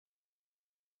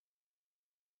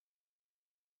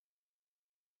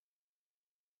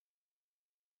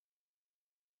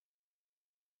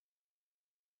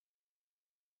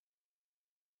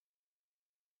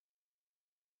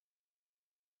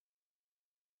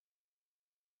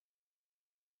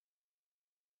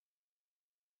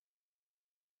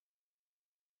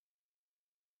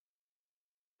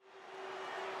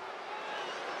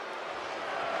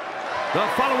The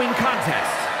following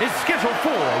contest is scheduled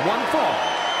for one fall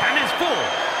and is for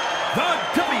the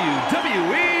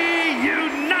WWE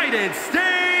United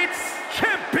States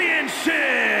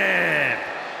Championship.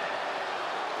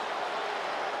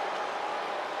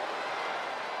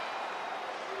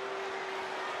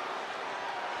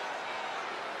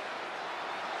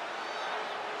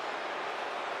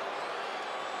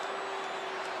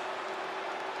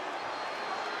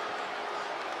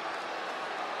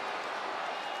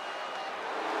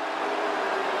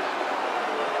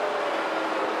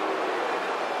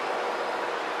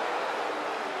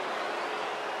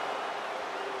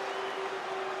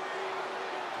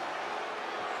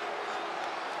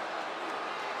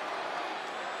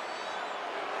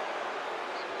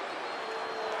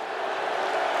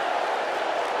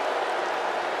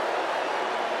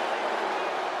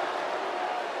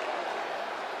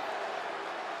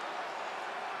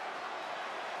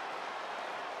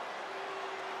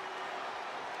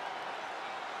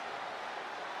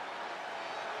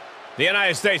 The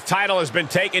United States title has been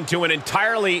taken to an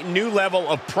entirely new level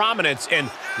of prominence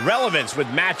and relevance with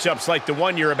matchups like the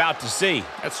one you're about to see.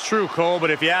 That's true, Cole,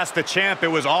 but if you ask the champ, it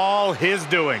was all his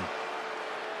doing.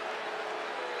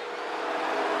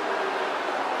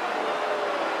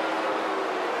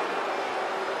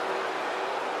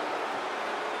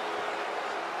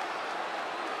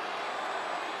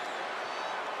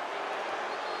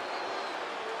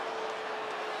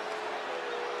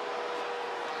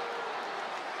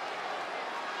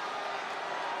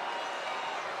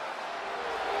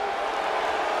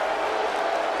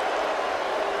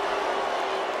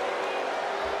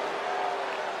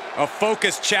 A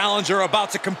focused challenger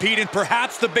about to compete in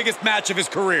perhaps the biggest match of his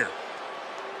career.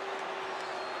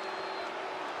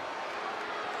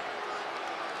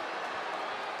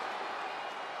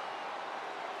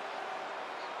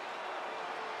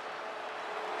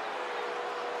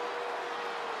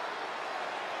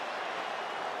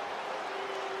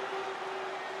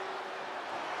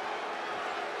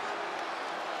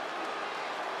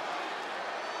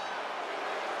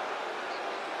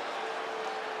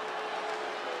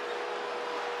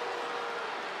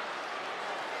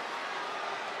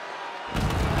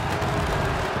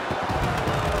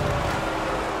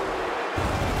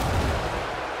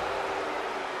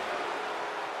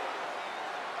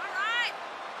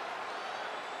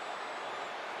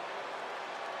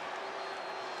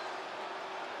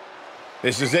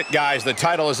 This is it, guys. The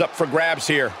title is up for grabs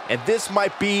here. And this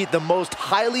might be the most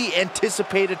highly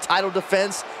anticipated title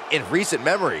defense in recent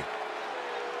memory.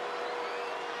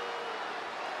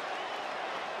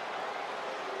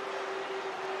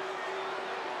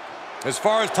 As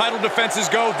far as title defenses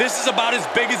go, this is about as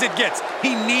big as it gets.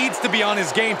 He needs to be on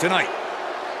his game tonight.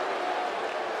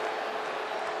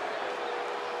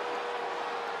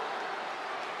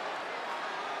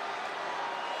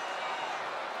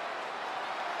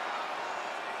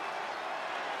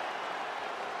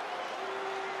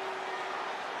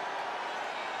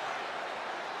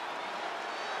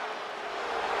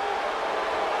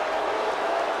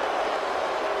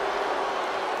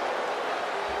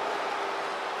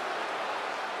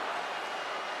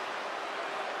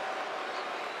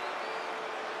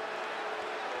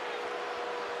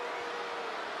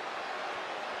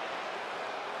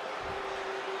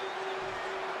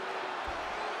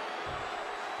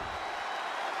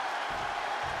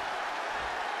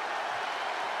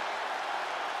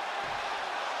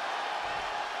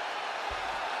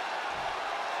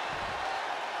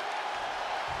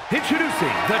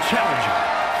 Introducing the challenger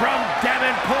from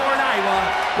Davenport, Iowa,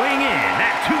 weighing in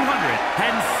at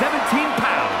 217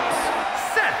 pounds,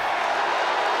 Seth.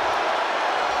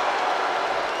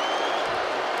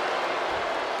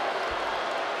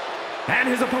 And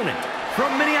his opponent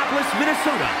from Minneapolis,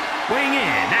 Minnesota, weighing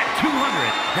in at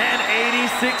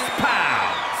 286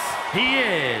 pounds. He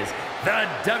is the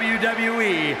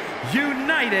WWE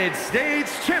United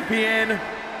States Champion,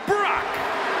 Brock.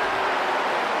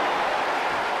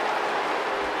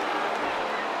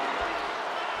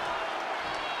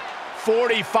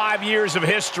 45 years of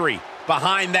history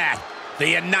behind that, the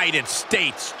United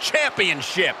States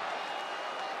Championship.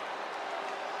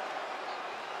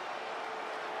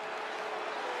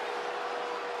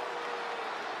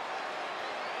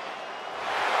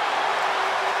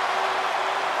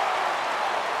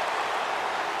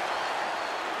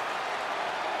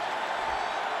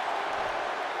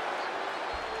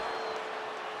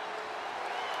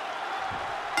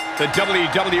 The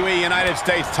WWE United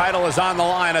States title is on the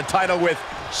line, a title with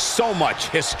so much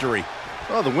history.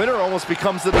 Well, the winner almost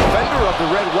becomes the defender of the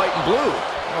red, white, and blue.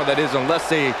 Well, that is, unless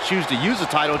they choose to use the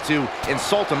title to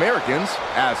insult Americans,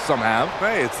 as some have.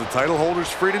 Hey, it's the title holder's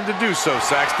freedom to do so,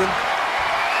 Saxton.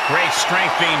 Great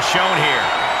strength being shown here.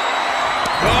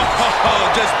 Oh,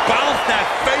 just bounced that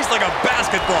face like a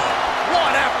basketball.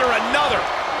 One after another.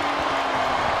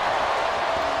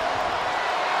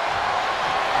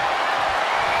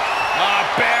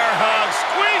 Bear hug,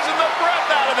 squeezing the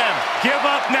breath out of them. Give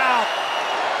up now.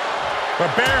 The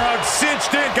bear hug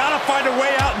cinched in. Gotta find a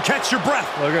way out and catch your breath.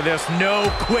 Look at this, no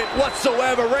quit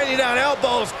whatsoever, raining down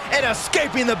elbows and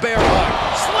escaping the bear hug.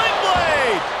 Sling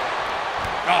blade!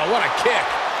 Oh, what a kick.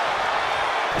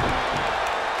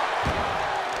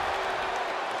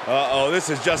 Uh-oh, this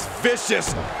is just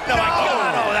vicious. No, my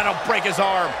God, oh, that'll break his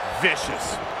arm.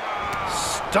 Vicious.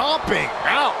 Stomping,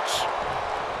 ouch.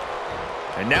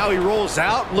 And now he rolls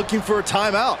out looking for a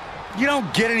timeout. You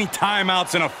don't get any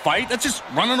timeouts in a fight. That's just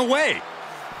running away.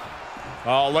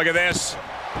 Oh, look at this.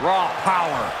 Raw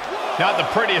power. Not the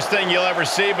prettiest thing you'll ever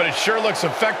see, but it sure looks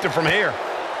effective from here.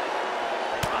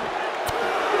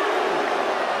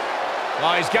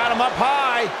 Oh, he's got him up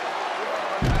high.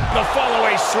 The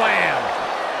fall-away slam.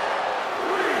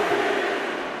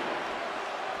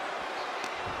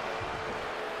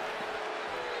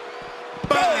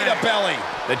 Belly to belly.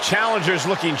 The challenger's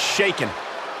looking shaken.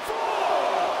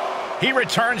 He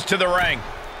returns to the ring.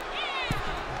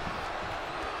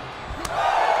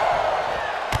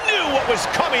 Knew what was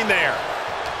coming there.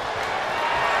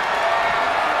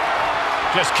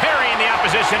 Just carrying the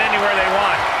opposition anywhere they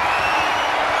want.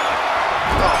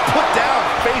 Oh, put down,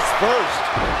 face first.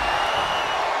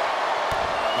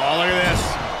 Oh, look at this.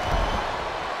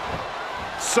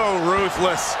 So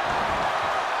ruthless.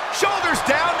 Shoulders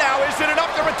down now. Is it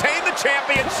enough to retain the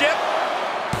championship?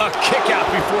 A kick out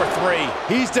before 3.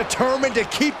 He's determined to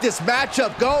keep this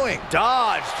matchup going.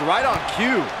 Dodged right on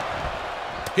cue.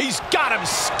 He's got him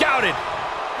scouted.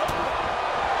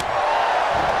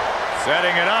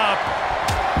 Setting it up.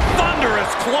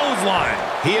 Thunderous clothesline.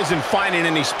 He isn't finding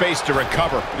any space to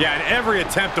recover. Yeah, and every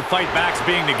attempt to fight back's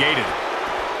being negated.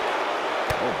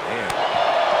 Oh, man.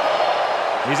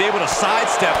 He's able to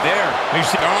sidestep there.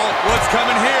 Oh, what's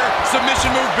coming here?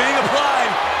 Submission move being applied.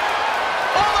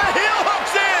 Oh, the heel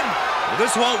hook's in!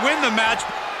 This won't win the match.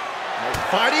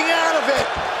 Fighting out of it.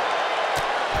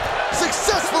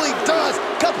 Successfully does.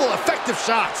 Couple effective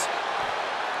shots.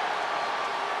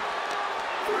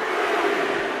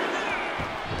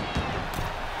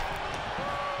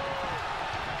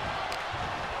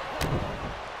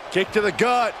 Kick to the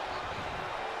gut.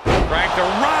 Cranked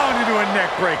around into a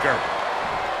neck breaker.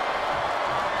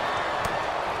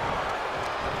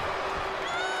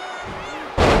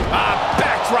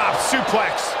 Backdrop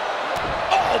suplex.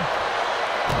 Oh!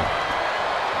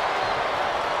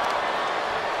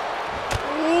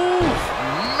 Ooh,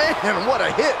 man, what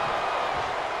a hit.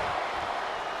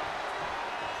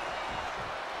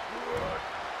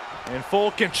 In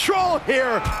full control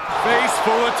here. Face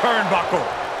full of turnbuckle.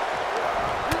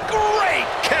 Great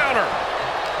counter.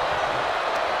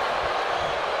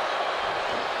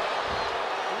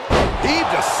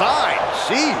 Heaved aside.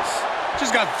 Jeez.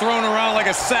 Just got thrown around like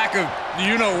a sack of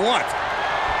you-know-what.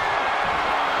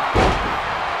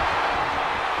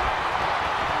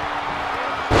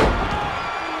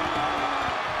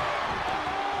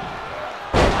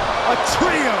 A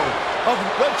trio of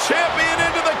The champion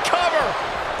into the cover.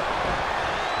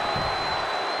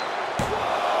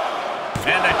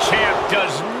 And the champ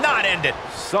does not end it.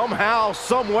 somehow,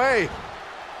 some way.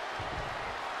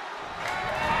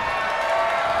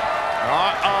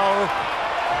 Uh-oh.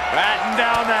 Batten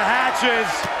down the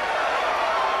hatches.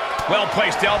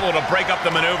 Well-placed elbow to break up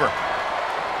the maneuver.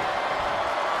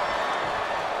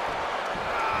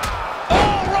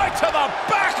 Oh, right to the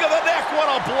back of the neck. What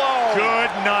a blow.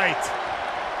 Good night.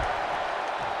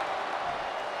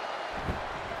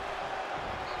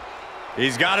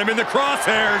 He's got him in the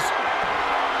crosshairs.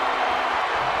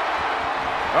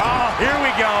 Oh, here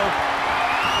we go.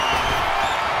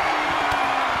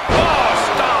 Oh,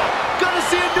 stop. Gonna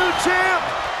see a new champ.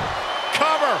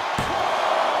 Cover.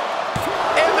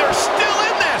 And they're still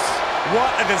in this.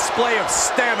 What a display of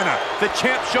stamina. The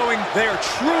champ showing they are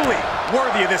truly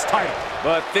worthy of this title.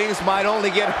 But things might only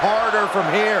get harder from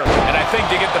here. And I think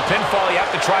to get the pinfall, you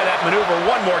have to try that maneuver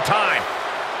one more time.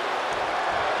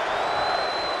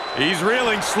 He's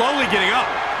reeling, slowly getting up.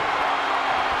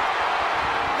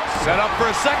 Set up for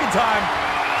a second time.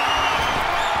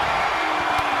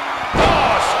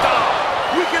 Oh, stop.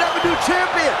 We could have a new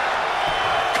champion.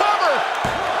 Cover.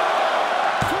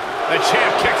 The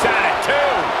champ kicks at it,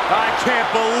 too. I can't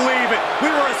believe it.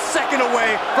 We were a second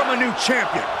away from a new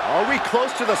champion. Are we close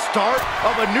to the start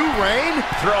of a new reign?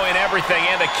 Throwing everything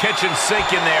and the kitchen sink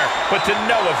in there, but to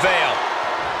no avail.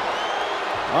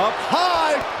 Up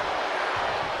high.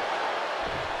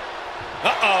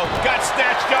 Uh-oh, got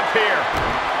snatched up here.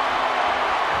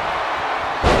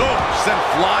 Oh, sent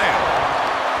flying.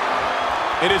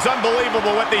 It is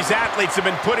unbelievable what these athletes have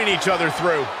been putting each other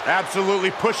through.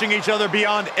 Absolutely pushing each other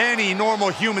beyond any normal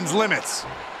human's limits.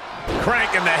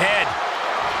 Crank in the head.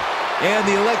 And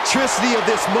the electricity of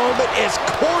this moment is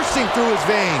coursing through his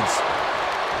veins.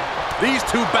 These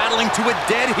two battling to a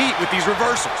dead heat with these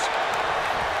reversals.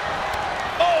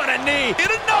 Oh, and a knee.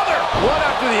 And another. One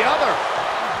after the other.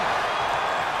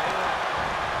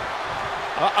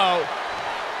 Uh-oh.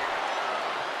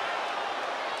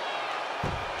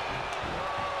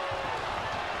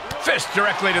 Fist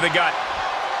directly to the gut.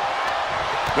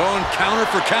 Going counter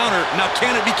for counter. Now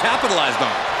can it be capitalized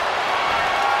on?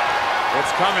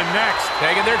 What's coming next?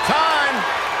 Taking their time.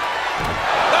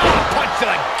 Oh, punch to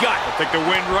the gut. I'll take the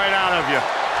wind right out of you.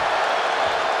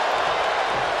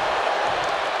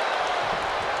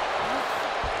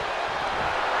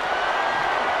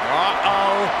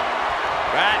 Uh-oh.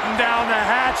 Batten down the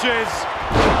hatches.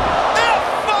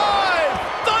 F5!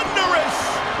 Thunderous!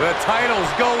 The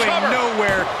title's going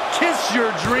nowhere. Kiss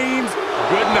your dreams.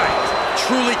 Good night.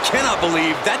 Truly cannot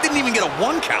believe that didn't even get a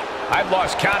 1 count. I've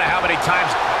lost count of how many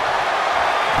times.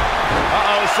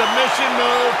 Uh-oh, submission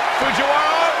move.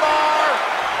 Fujiwara armbar.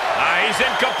 He's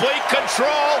in complete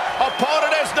control.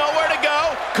 Opponent has nowhere to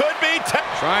go. Could be.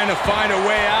 Trying to find a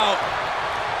way out.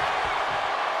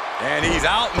 And he's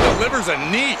out and delivers a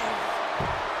knee.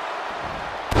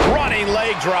 Running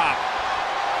leg drop.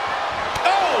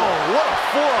 Oh, what a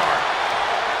forearm.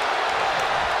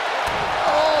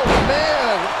 Oh,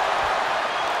 man.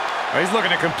 He's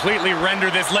looking to completely render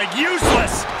this leg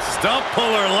useless. Stump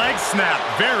puller leg snap.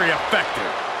 Very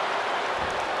effective.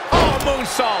 Oh,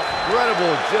 moonsault.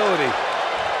 Incredible agility.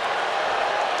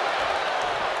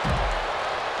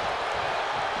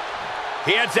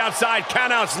 He heads outside.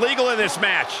 Countouts legal in this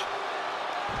match.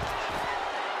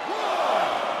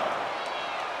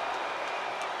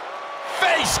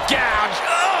 Face gouge.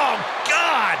 Oh,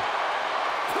 God.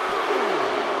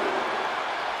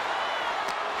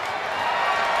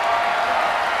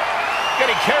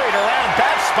 Getting carried around.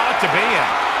 Bad spot to be in.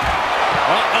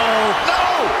 Uh-oh. No!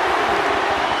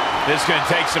 This is going to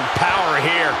take some power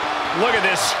here. Look at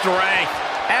this strength.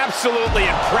 Absolutely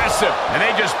impressive. And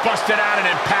they just busted out an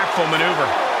impactful maneuver.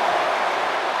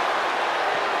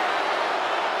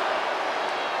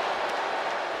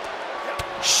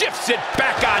 Shifts it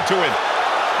back onto him.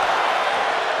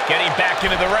 Getting back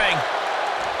into the ring.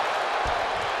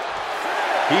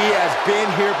 He has been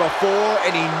here before,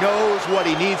 and he knows what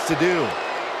he needs to do.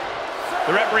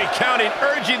 The referee counting,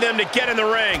 urging them to get in the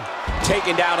ring.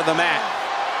 Taken down to the mat.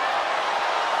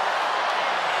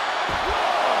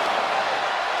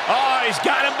 Oh, he's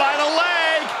got him by the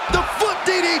leg. The foot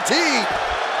DDT.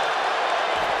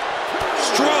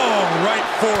 Strong right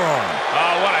forearm.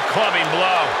 Oh, what a clubbing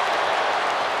blow.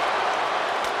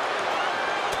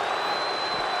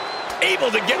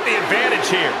 Able to get the advantage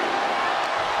here.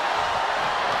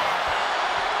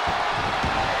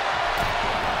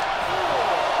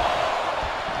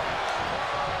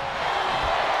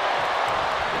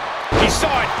 He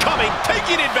saw it coming,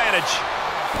 taking advantage.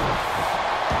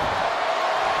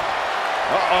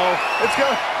 Uh-oh.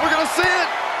 We're gonna see it.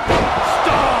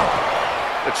 Stop.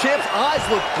 The champ's eyes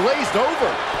look glazed over.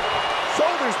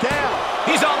 Shoulders down.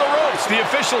 He's on the ropes. The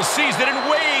official sees it and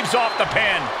waves off the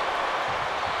pin.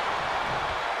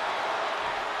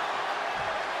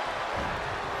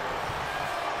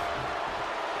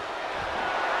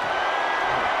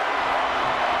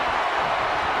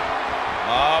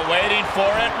 Waiting for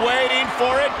it, waiting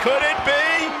for it. Could it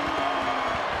be?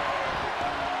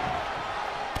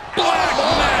 Black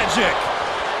Magic.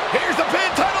 Here's the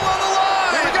pin, title on the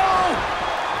line. Here we go.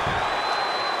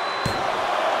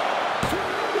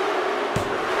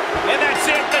 And that's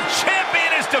it. The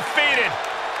champion is defeated.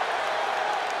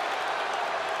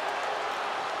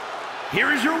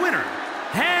 Here is your winner,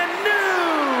 and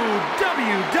new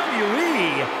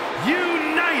WWE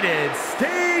United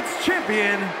States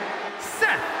Champion,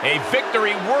 A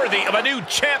victory worthy of a new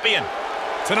champion.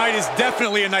 Tonight is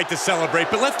definitely a night to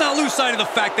celebrate, but let's not lose sight of the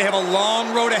fact they have a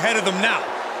long road ahead of them now.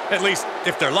 At least,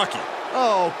 if they're lucky.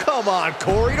 Oh, come on,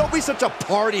 Corey. Don't be such a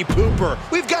party pooper.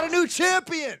 We've got a new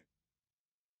champion.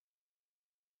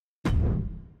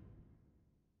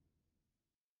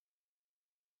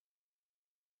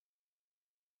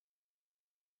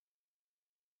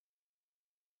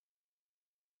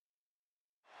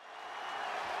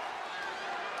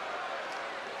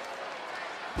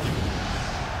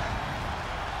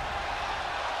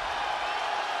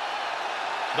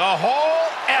 The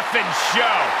whole effing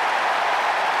show.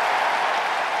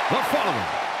 The following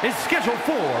is scheduled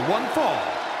for one fall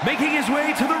Making his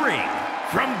way to the ring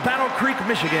from Battle Creek,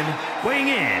 Michigan, weighing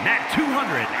in at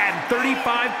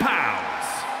 235 pounds,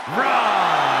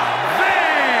 Rob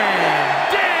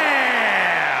Van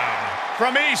Dam!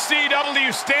 From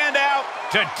ECW standout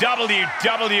to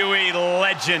WWE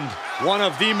legend. One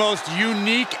of the most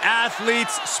unique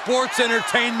athletes sports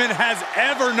entertainment has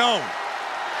ever known.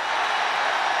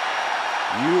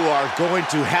 You are going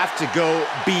to have to go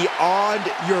beyond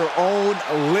your own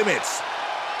limits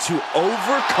to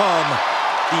overcome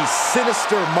the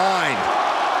sinister mind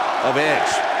of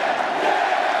Edge.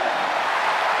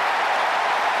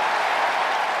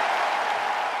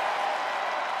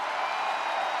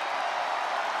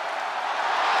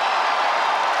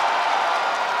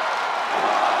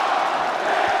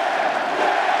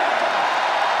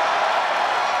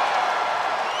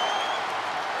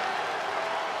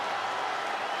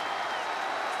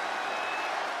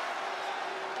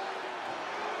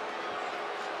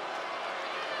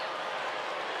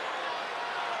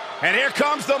 And here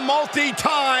comes the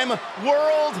multi-time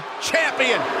world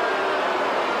champion.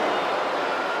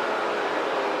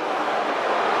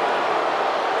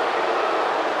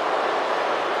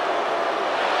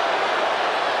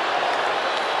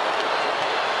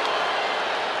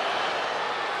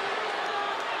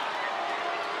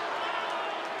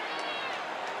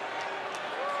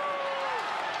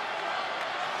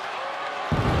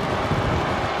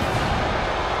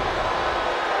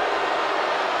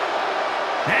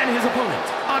 And his opponent,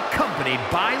 accompanied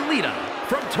by Lita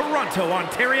from Toronto,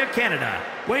 Ontario, Canada,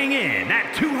 weighing in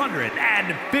at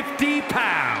 250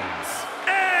 pounds,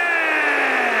 Edge!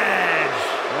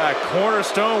 That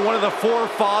cornerstone, one of the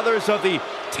forefathers of the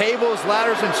tables,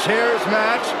 ladders, and chairs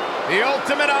match. The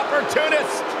ultimate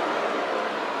opportunist.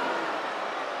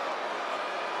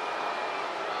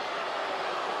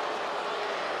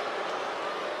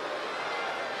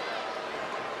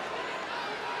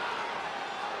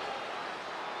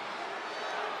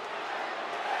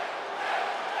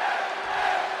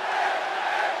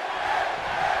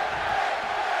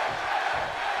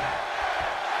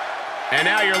 And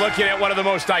now you're looking at one of the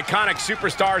most iconic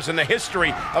superstars in the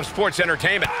history of sports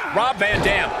entertainment. Rob Van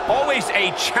Dam, always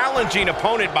a challenging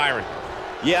opponent, Byron.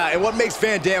 Yeah, and what makes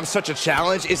Van Dam such a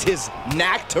challenge is his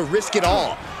knack to risk it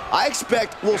all. I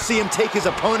expect we'll see him take his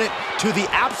opponent to the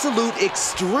absolute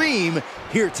extreme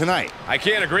here tonight. I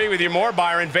can't agree with you more,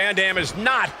 Byron. Van Dam is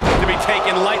not to be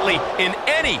taken lightly in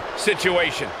any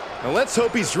situation. Now let's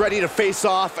hope he's ready to face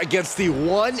off against the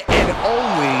one and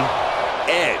only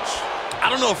Edge. I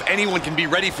don't know if anyone can be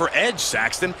ready for Edge,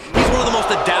 Saxton. He's one of the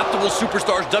most adaptable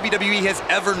superstars WWE has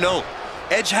ever known.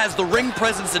 Edge has the ring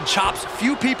presence and chops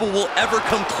few people will ever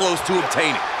come close to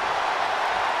obtaining.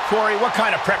 Corey, what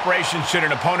kind of preparation should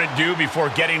an opponent do before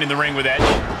getting in the ring with Edge?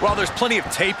 Well, there's plenty of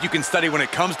tape you can study when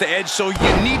it comes to Edge, so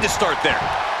you need to start there.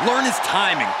 Learn his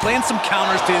timing, plan some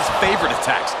counters to his favorite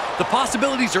attacks. The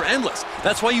possibilities are endless.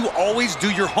 That's why you always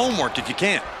do your homework if you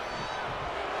can.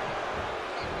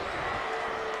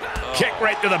 Kick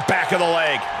right to the back of the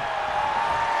leg.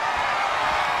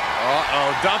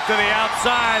 Uh-oh, dump to the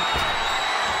outside.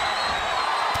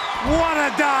 What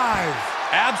a dive!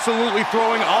 Absolutely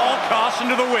throwing all caution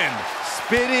to the wind.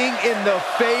 Spitting in the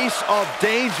face of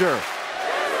danger.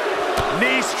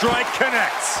 Knee strike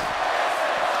connects.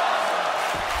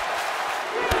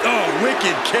 Oh,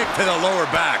 wicked kick to the lower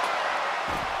back.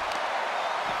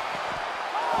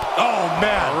 Oh,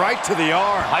 man. Right to the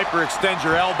arm. Hyperextend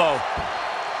your elbow.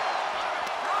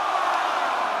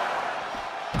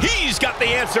 He's got the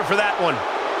answer for that one.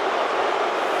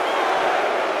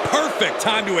 Perfect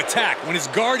time to attack when his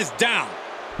guard is down.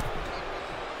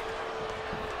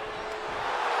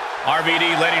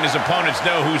 RVD letting his opponents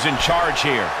know who's in charge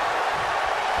here.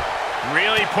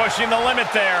 Really pushing the limit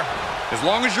there. As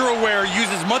long as you're aware, use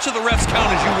as much of the ref's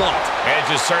count as you want. Edge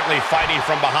is certainly fighting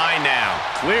from behind now.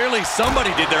 Clearly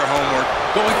somebody did their homework,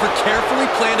 going for carefully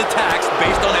planned attacks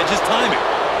based on Edge's timing.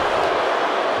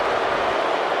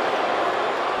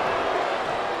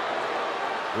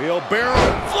 Wheelbarrow.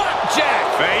 Flapjack!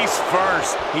 Face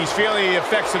first. He's feeling the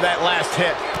effects of that last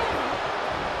hit.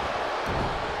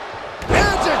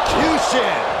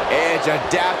 Execution! Edge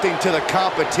adapting to the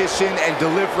competition and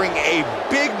delivering a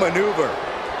big maneuver.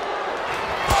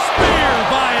 Spear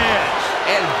by Edge.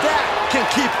 And that can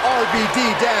keep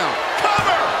RVD down.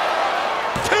 Cover!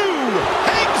 Two!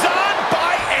 Hangs on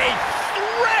by a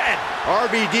thread!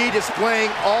 RVD displaying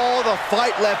all the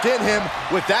fight left in him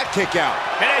with that kick out.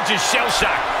 And Edge is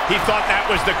shell-shocked. He thought that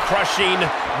was the crushing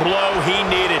blow he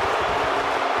needed.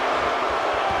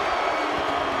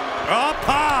 Up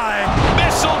high.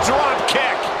 Missile drop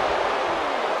kick.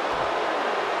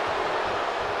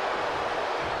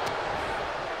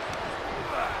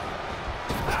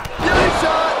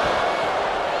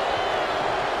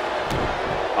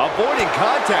 Avoiding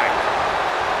contact.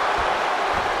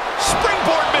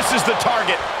 Springboard misses the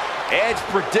target. Edge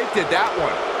predicted that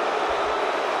one.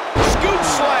 Scoop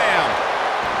slam.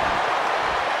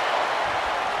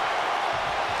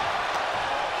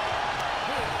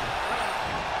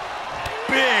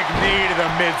 Big knee to the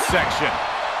midsection.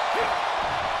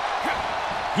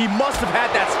 He must have had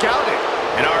that scouted.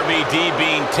 And RVD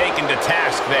being taken to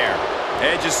task there.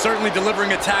 Edge is certainly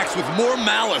delivering attacks with more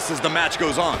malice as the match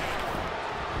goes on.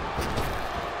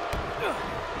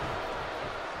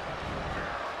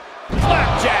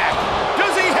 Flapjack.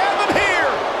 Does he have him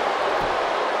here?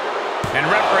 And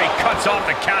referee cuts off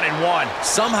the count in 1.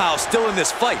 Somehow still in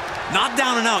this fight. Not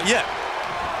down and out yet.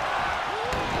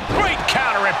 Great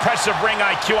counter. Impressive ring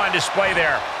IQ on display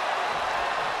there.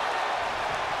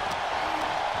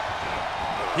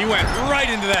 He went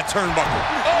right into that turnbuckle.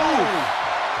 Oh!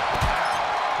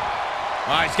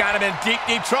 He's got him in deep,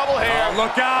 deep trouble here.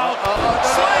 Look out.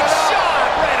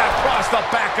 Slingshot right across the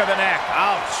back of the neck.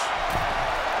 Ouch.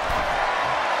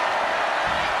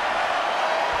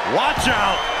 Watch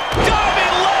out.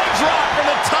 Diving leg drop from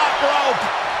the top rope.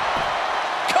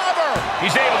 Cover.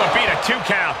 He's able to beat a 2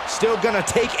 count. Still gonna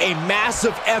take a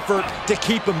massive effort to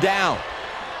keep him down.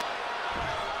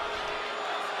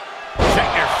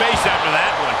 Check your face after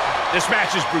that one. This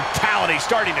match's brutality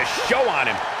starting to show on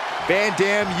him. Van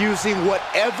Dam using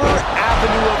whatever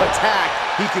avenue of attack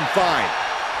he can find.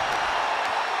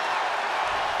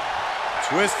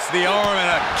 Twists the arm and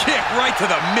a kick right to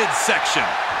the midsection.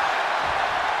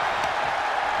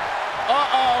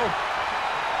 Uh-oh.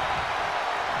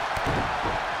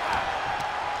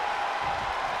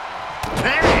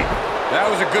 Bang! That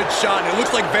was a good shot, and it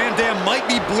looks like Van Dam might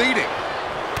be bleeding.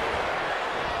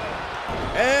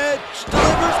 Edge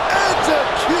delivers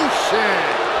execution.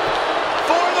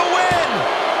 For the win!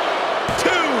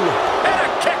 2! And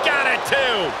a kick out at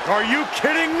 2! Are you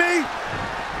kidding me?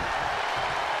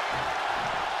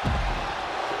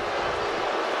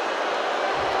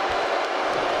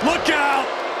 Look out!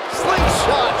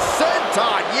 Slingshot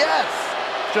senton, yes!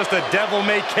 Just a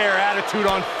devil-may-care attitude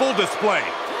on full display.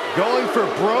 Going for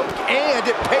broke, and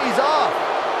it pays off.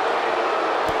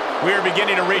 We are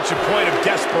beginning to reach a point of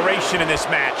desperation in this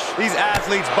match. These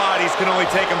athletes' bodies can only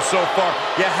take them so far.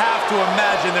 You have to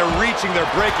imagine they're reaching their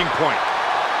breaking point.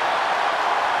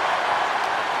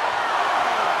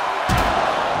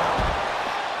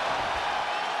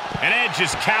 And Edge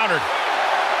is countered.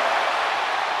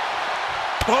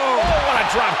 Oh, what a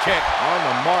drop kick. On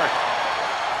the mark.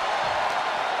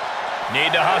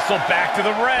 Need to hustle back to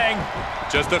the ring.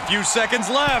 Just a few seconds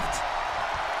left.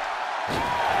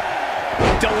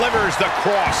 Delivers the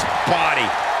cross body.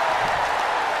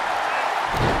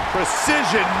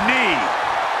 Precision knee.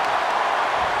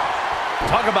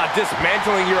 Talk about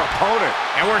dismantling your opponent.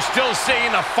 And we're still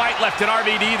seeing the fight left in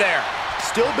RVD there.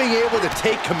 Still being able to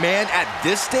take command at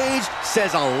this stage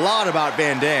says a lot about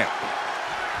Van Dam.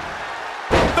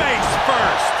 Face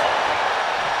first.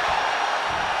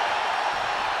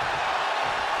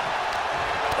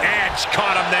 Edge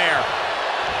caught him there.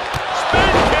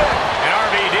 Spin kick. And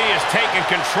RVD is taking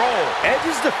control.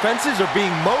 Edge's defenses are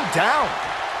being mowed down.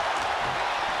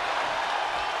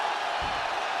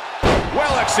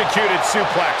 Well executed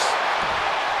suplex.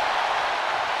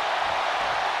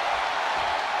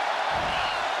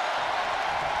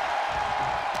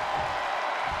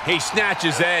 He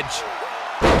snatches Edge.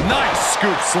 Nice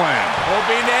scoop slam.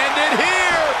 Hoping to end it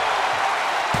here.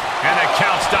 And the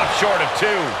count stopped short of 2.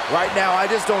 Right now, I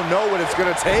just don't know what it's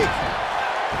gonna take.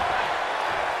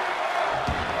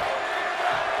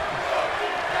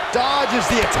 Dodges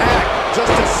the attack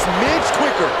just a smidge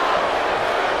quicker.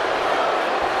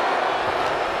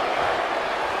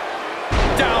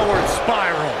 Downward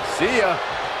spiral. See ya.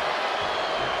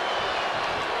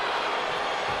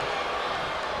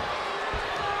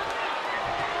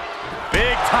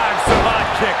 Big time savant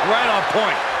kick right on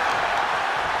point.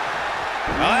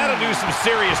 Well, that'll do some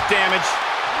serious damage.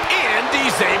 And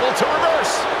he's able to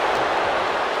reverse.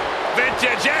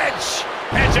 Vintage Edge.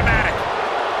 Edge-o-matic.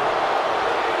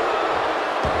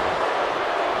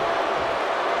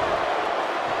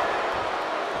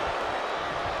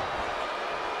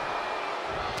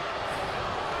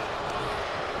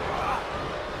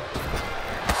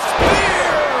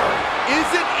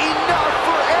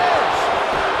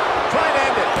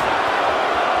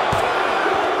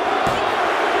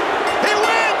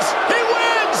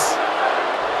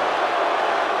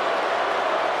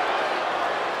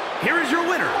 Here is your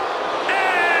winner,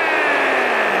 Edge!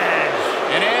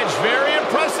 And Edge, very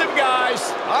impressive,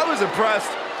 guys. I was impressed.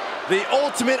 The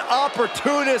ultimate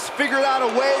opportunist figured out a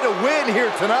way to win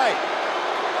here tonight.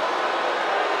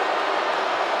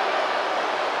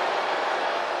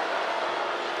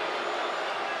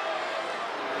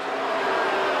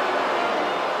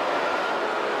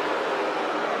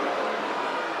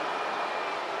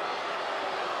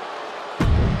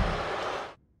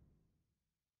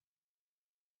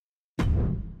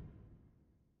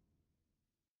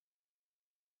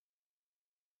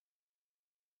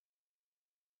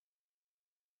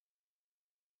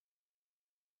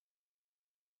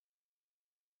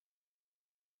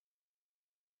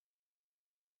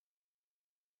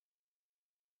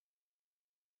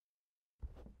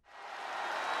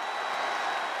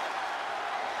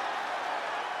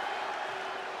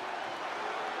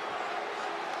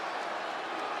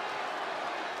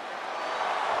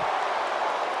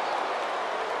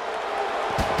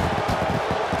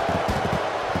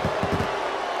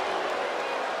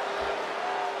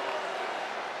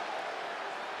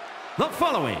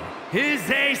 is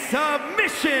a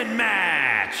submission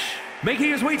match.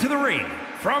 Making his way to the ring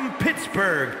from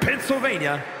Pittsburgh,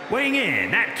 Pennsylvania, weighing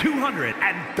in at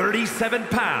 237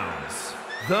 pounds,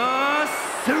 the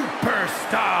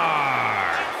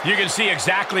Superstar. You can see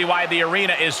exactly why the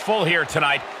arena is full here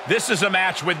tonight. This is a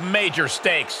match with major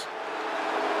stakes.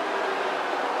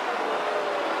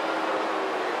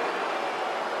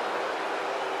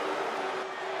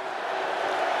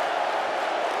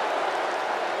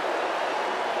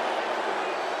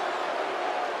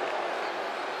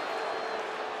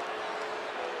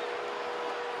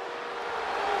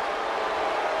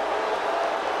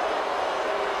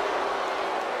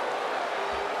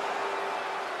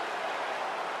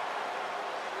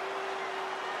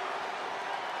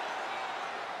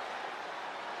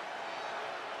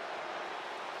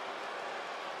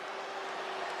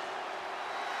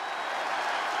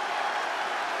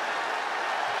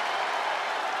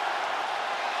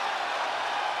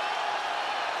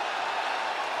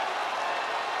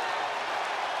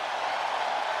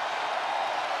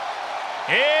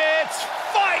 It's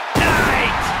fight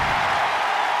night!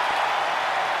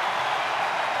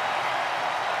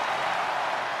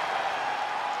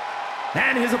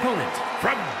 And his opponent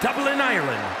from Dublin,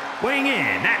 Ireland, weighing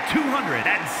in at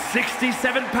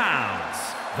 267 pounds,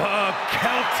 the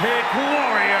Celtic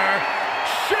Warrior,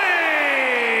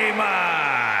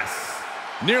 Sheamus!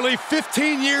 Nearly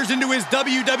 15 years into his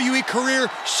WWE career,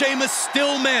 Sheamus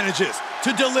still manages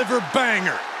to deliver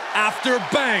banger after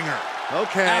banger.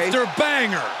 Okay. After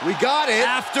banger. We got it.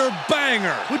 After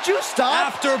banger. Would you stop?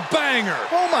 After banger.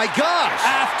 Oh my gosh.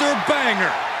 After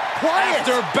banger. Quiet.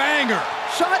 After banger.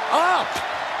 Shut up.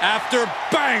 After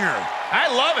banger. I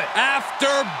love it.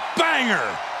 After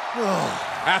banger.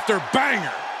 After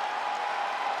banger.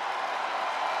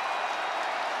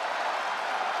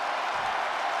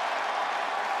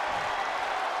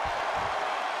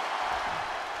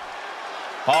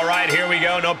 All right, here we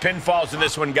go. No pinfalls in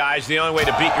this one, guys. The only way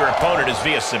to beat your opponent is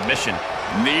via submission.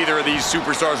 Neither of these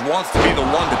superstars wants to be the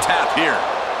one to tap here.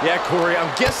 Yeah, Corey, I'm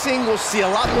guessing we'll see a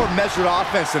lot more measured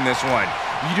offense in this one.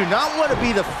 You do not want to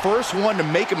be the first one to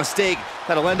make a mistake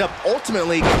that'll end up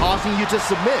ultimately causing you to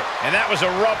submit. And that was a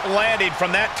rough landing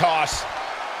from that toss.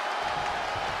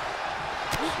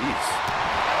 Jeez.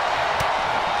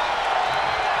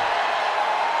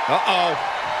 Uh-oh.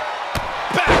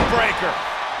 Backbreaker.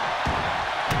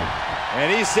 And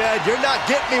he said, "You're not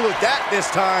getting me with that this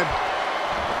time."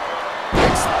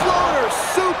 Exploder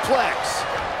suplex.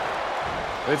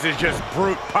 This is just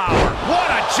brute power.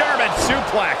 What a German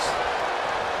suplex.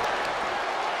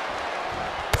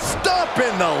 Stomp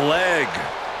in the leg.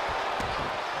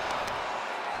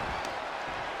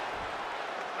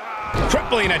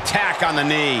 Crippling attack on the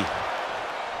knee.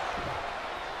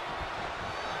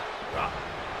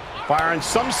 Byron,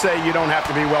 some say you don't have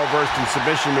to be well-versed in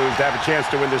submission moves to have a chance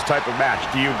to win this type of match.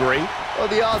 Do you agree? Well,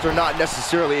 the odds are not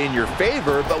necessarily in your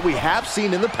favor, but we have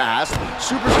seen in the past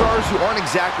superstars who aren't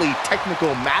exactly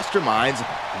technical masterminds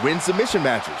win submission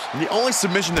matches. And the only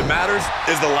submission that matters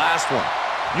is the last one.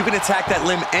 You can attack that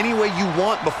limb any way you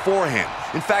want beforehand.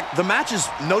 In fact, the match is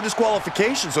no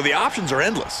disqualification, so the options are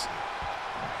endless.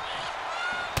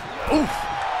 Oof.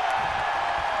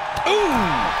 Ooh!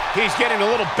 He's getting a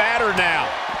little battered now.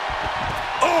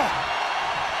 Oh!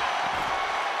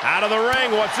 Out of the ring,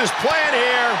 what's his plan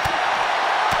here?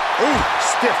 Ooh,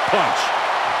 stiff punch.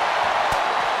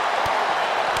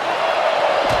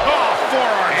 Oh,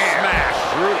 forearm smash.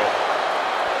 Brutal.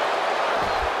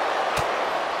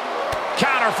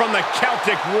 Counter from the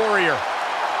Celtic Warrior.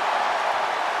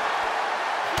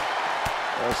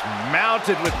 Just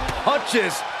mounted with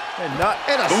punches and a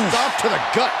stomp to the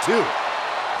gut, too.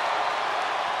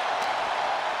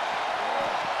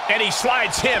 And he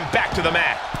slides him back to the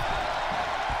mat.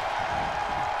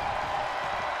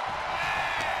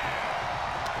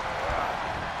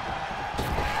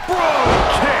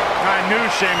 Kick. I knew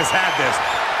Sheamus had this.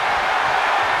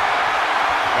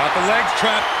 Got the legs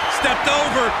trapped. Stepped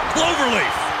over.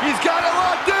 Cloverleaf. He's got it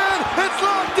locked in. It's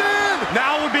locked in.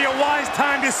 Now would be a wise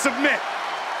time to submit.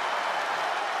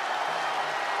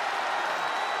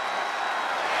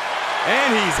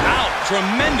 And he's out.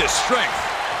 Tremendous strength.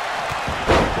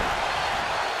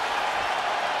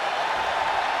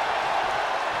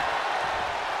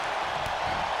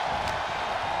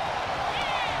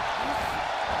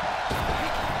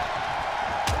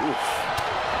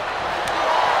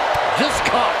 Just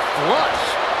caught flush.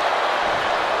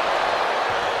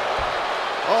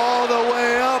 All the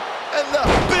way up, and the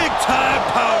big-time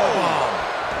powerbomb.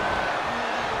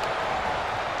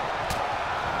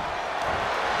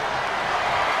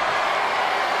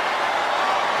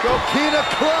 Coquina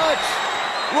clutch,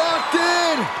 locked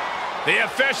in. The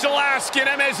official asking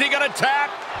him, is he going to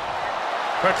tap?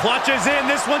 The clutch is in.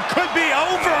 This one could be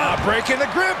over. Breaking the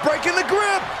grip, breaking the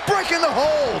grip, breaking the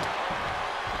hold.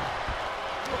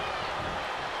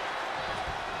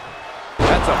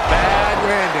 That's a bad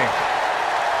landing.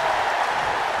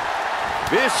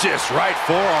 Vicious right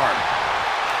forearm.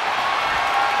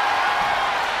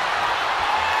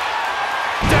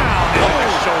 Down into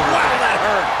the shoulder. Wow, that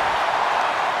hurt.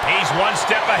 He's one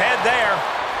step ahead there.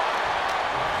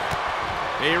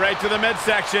 He right to the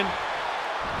midsection.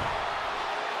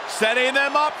 Setting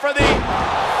them up for the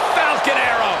Falcon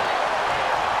Arrow.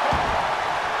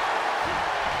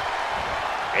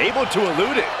 Able to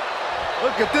elude it.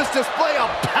 Look at this display of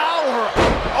power.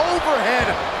 Overhead,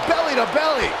 belly to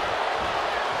belly.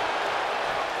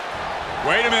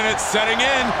 Wait a minute, setting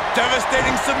in.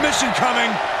 Devastating submission coming.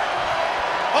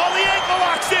 Oh, the ankle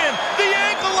locks in. The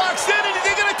ankle locks in, and is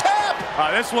he going to tap?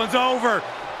 This one's over.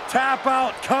 Tap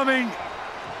out coming.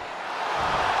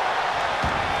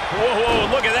 Whoa,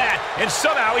 look at that. And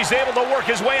somehow he's able to work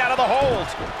his way out of the hold.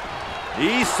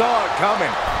 He saw it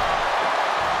coming.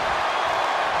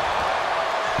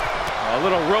 A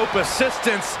little rope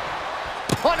assistance,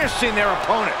 punishing their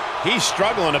opponent. He's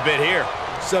struggling a bit here.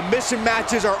 Submission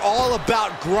matches are all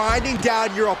about grinding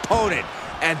down your opponent,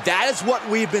 and that is what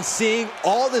we've been seeing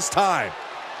all this time.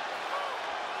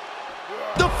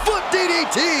 The foot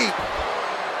DDT.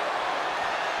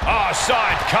 Oh,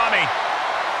 saw it coming.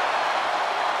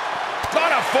 On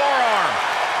a forearm.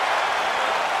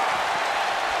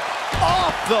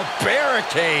 Off the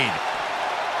barricade.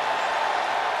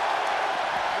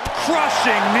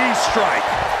 Crushing knee strike.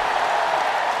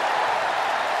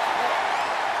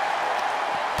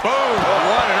 Boom.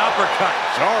 What an uppercut.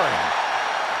 Jarring.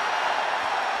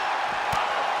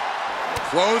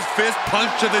 Closed fist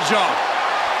punch to the jaw.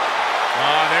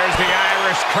 Oh, there's the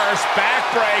Irish curse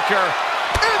backbreaker.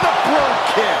 And the brogue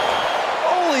kick.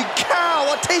 Holy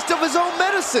cow, a taste of his own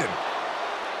medicine.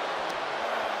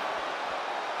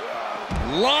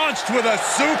 Launched with a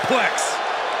suplex.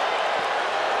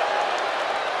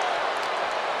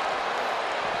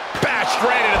 Bashed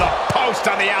right into the post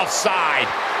on the outside.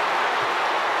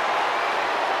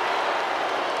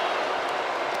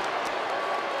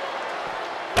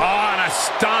 On a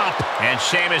stomp. And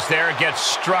Sheamus there gets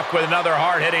struck with another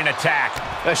hard-hitting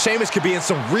attack. Sheamus could be in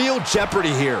some real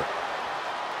jeopardy here.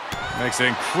 Makes it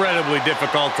incredibly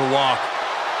difficult to walk.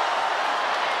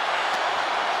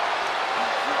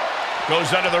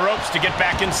 Goes under the ropes to get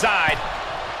back inside.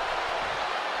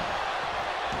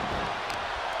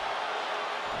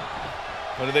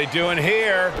 What are they doing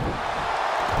here?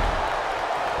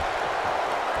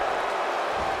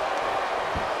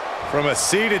 From a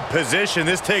seated position,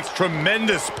 this takes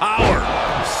tremendous power.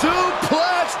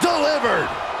 Suplex delivered.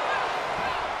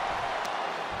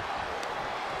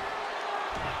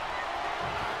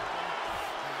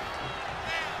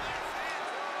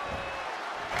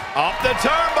 Up the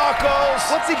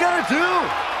turnbuckles. What's he gonna do?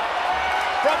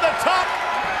 From the top.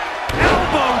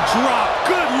 Elbow drop.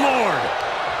 Good Lord.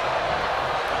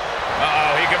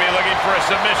 Uh-oh, he could be looking for a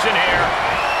submission here.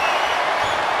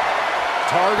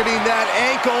 Targeting that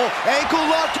ankle. Ankle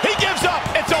lock. He gives up.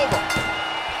 It's over.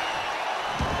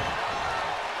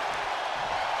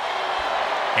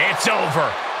 It's over.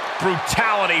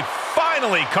 Brutality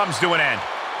finally comes to an end.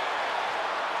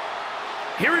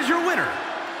 Here is your winner,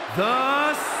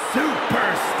 the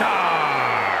Superstar.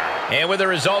 And with the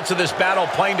results of this battle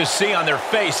plain to see on their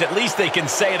face, at least they can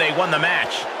say they won the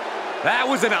match. That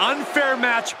was an unfair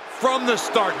match from the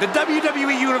start. The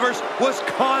WWE Universe was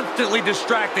constantly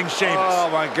distracting Sheamus. Oh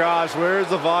my gosh, where's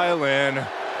the violin?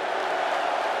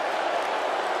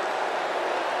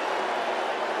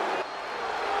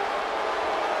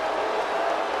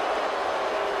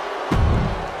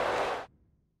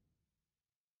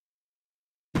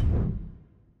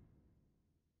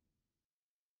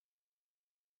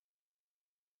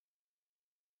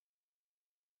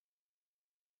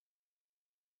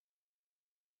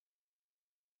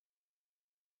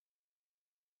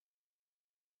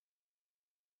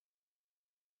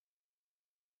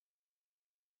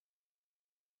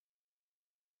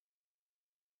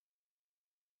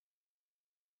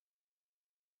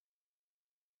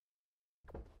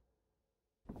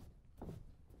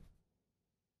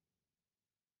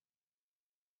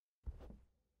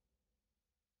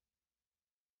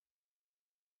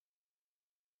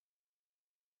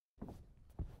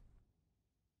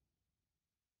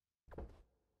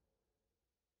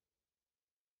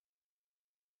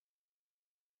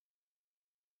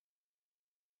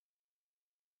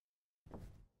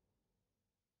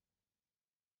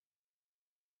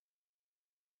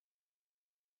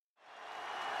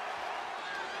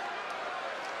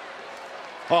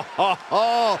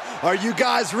 Are you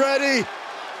guys ready?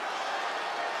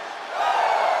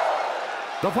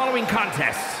 The following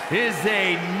contest is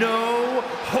a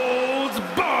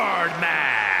no-holds-barred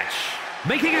match.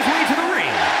 Making his way to the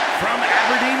ring from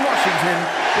Aberdeen, Washington,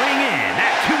 weighing in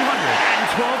at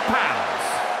 212 pounds,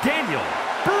 Daniel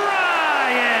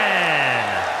Bryan.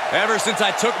 Ever since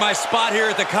I took my spot here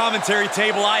at the commentary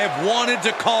table, I have wanted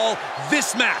to call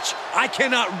this match. I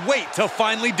cannot wait to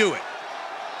finally do it.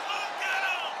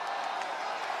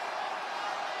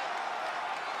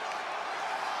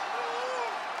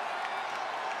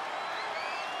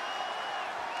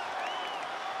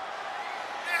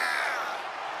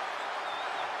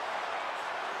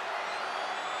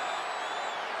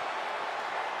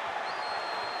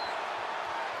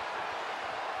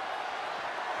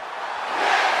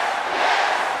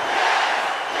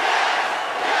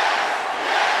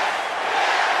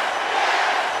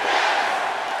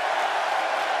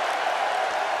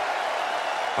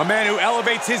 A man who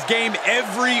elevates his game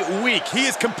every week. He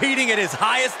is competing at his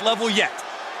highest level yet.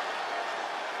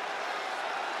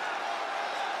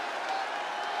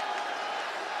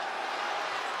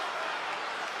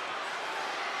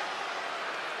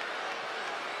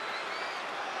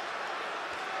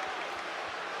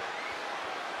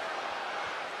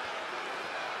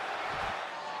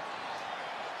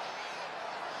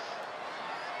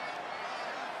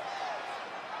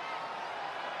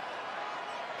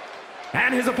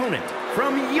 And his opponent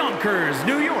from Yonkers,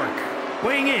 New York,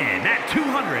 weighing in at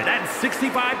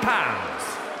 265 pounds,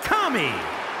 Tommy.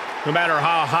 No matter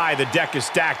how high the deck is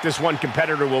stacked, this one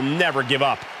competitor will never give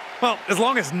up. Well, as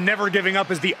long as never giving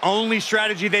up is the only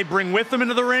strategy they bring with them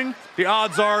into the ring, the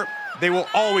odds are they will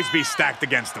always be stacked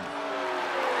against them.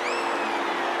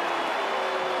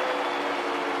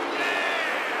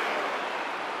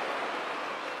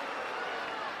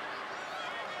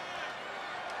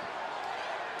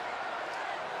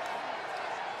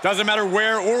 Doesn't matter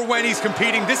where or when he's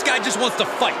competing, this guy just wants to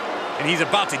fight, and he's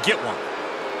about to get one.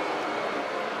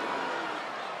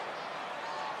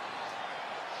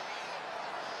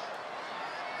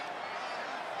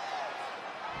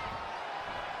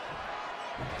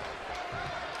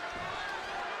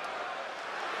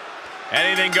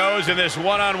 Anything goes in this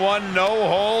one-on-one,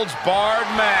 no-holds-barred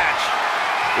match.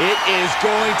 It is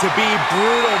going to be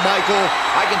brutal, Michael.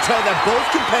 I can tell that both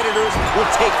competitors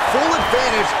will take full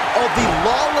advantage of the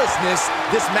lawlessness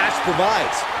this match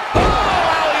provides. Oh,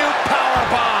 alley-oop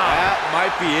powerbomb! That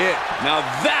might be it. Now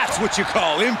that's what you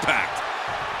call impact.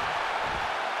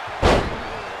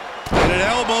 And an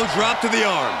elbow drop to the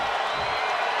arm.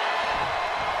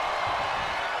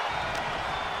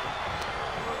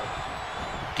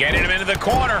 Getting him into the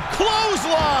corner.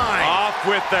 Clothesline! Off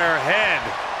with their head.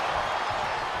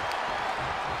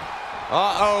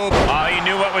 Uh-oh. Oh, he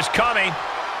knew what was coming.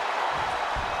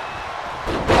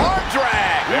 Arm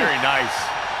drag! Very nice.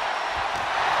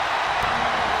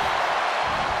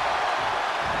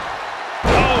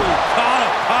 Oh, caught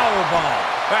a powerbomb.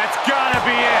 That's gotta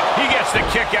be it. He gets the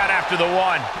kick out after the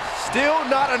one. Still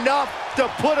not enough to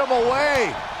put him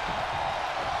away.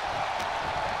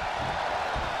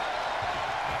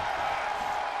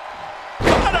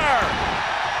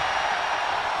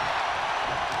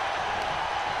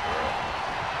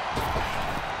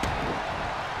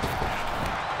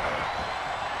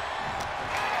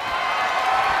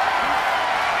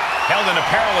 Held in a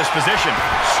perilous position.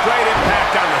 Straight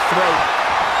impact on the throat.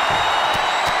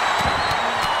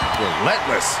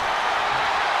 Relentless.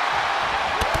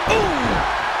 Ooh.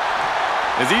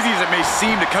 As easy as it may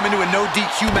seem to come into a no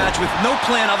DQ match with no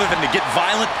plan other than to get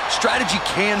violent, strategy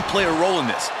can play a role in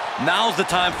this. Now's the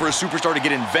time for a superstar to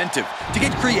get inventive, to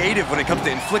get creative when it comes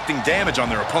to inflicting damage on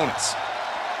their opponents.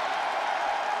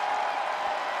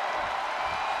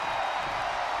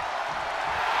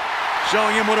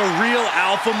 Showing him what a real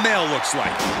alpha male looks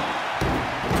like.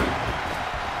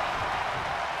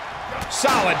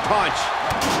 Solid punch.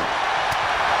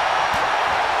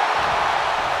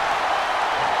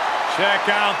 Check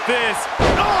out this.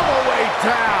 All the way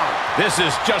down. This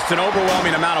is just an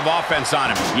overwhelming amount of offense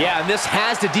on him. Yeah, and this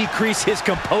has to decrease his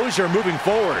composure moving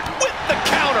forward. With the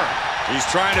counter. He's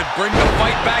trying to bring the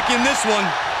fight back in this one.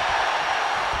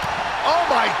 Oh,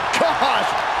 my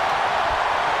gosh.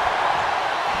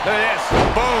 Look at this.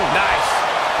 Boom. Nice.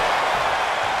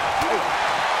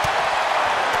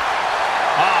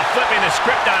 Oh, flipping the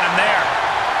script on him there.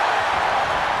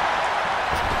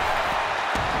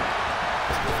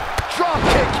 Drop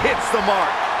kick hits the mark.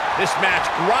 This match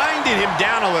grinded him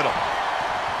down a little.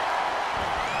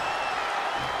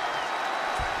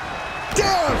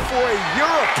 Down for a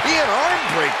European arm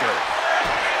breaker.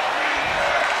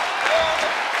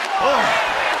 Oh.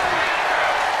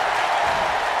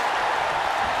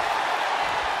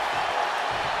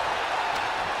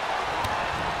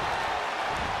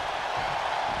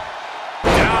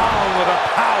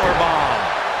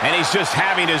 And he's just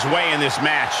having his way in this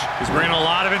match. He's bringing a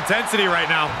lot of intensity right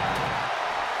now.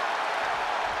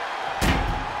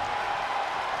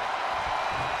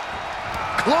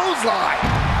 Clothesline.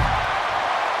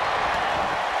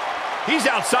 He's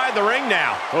outside the ring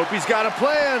now. Hope he's got a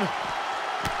plan.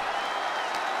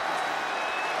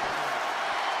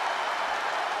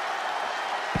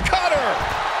 Cutter.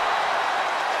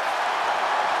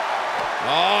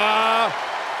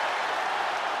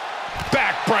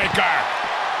 Backbreaker.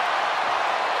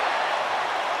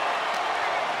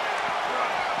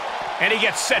 And he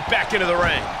gets set back into the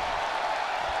ring.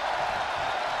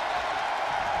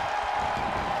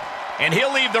 And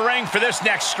he'll leave the ring for this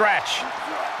next stretch.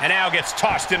 And now gets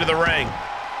tossed into the ring.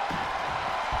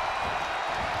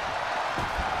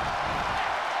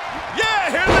 Yeah,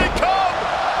 here they come.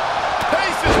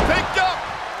 Pace is picked up.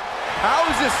 How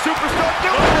is this superstar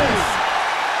doing this?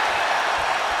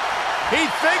 He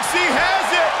thinks he has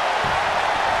it.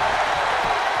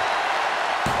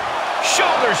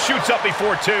 Shoulder shoots up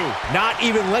before 2. Not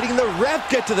even letting the ref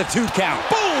get to the 2 count.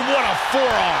 Boom, what a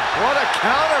forearm. What a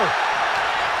counter.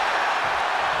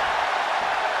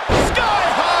 Sky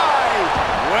high.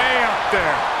 Way up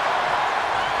there.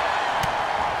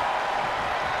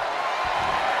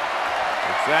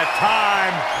 It's that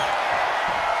time.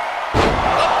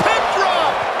 A pin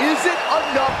drop. Is it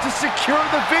enough to secure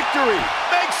the victory?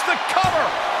 Makes the cover.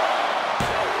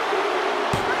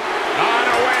 On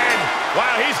a win.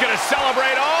 Wow, he's going to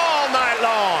celebrate all night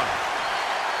long.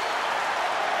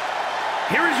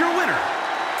 Here is your winner,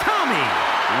 Tommy.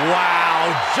 Wow,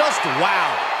 just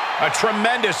wow. A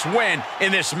tremendous win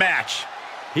in this match.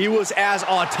 He was as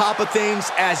on top of things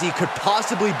as he could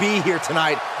possibly be here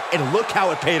tonight, and look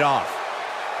how it paid off.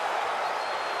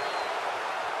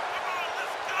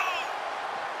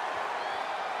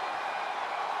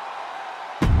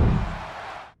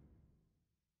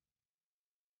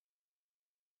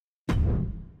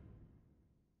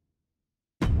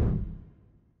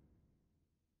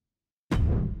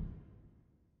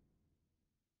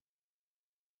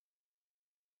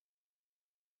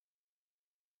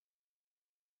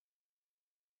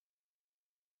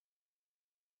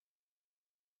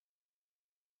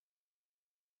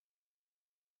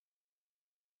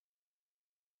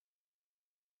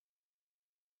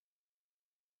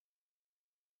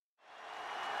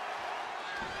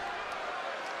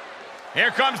 Here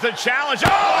comes the challenge.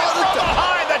 Oh, from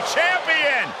behind, the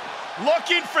champion.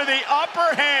 Looking for the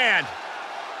upper hand.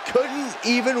 Couldn't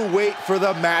even wait for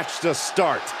the match to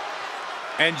start.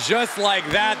 And just like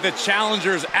that, the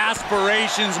challenger's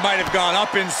aspirations might have gone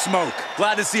up in smoke.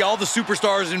 Glad to see all the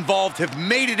superstars involved have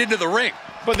made it into the ring.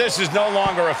 But this is no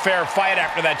longer a fair fight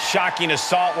after that shocking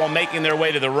assault while making their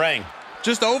way to the ring.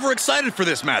 Just overexcited for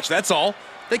this match, that's all.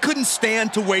 They couldn't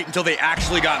stand to wait until they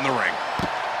actually got in the ring.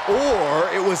 Or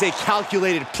it was a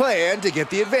calculated plan to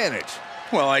get the advantage.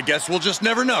 Well, I guess we'll just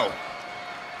never know.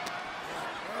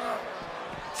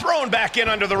 Thrown back in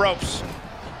under the ropes.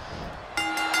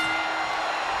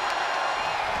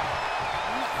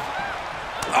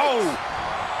 Oh!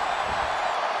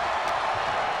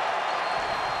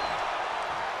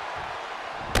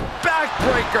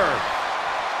 Backbreaker.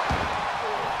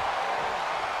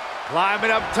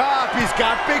 Climbing up top. He's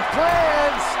got big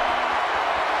plans.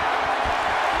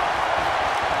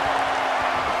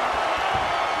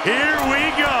 Here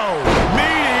we go.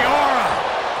 Meteora.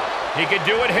 He could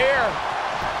do it here.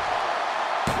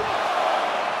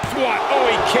 What? Oh,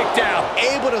 he kicked out.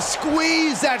 Able to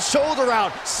squeeze that shoulder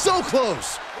out. So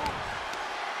close.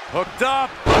 Hooked up.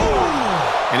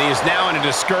 And he is now in a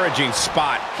discouraging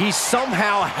spot. He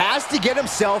somehow has to get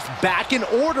himself back in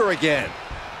order again.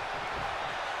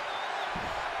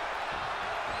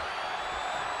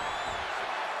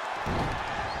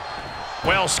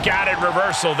 Well scouted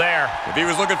reversal there. If he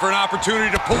was looking for an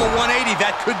opportunity to pull a 180,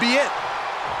 that could be it.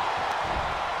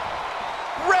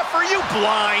 Ref, are you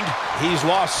blind? He's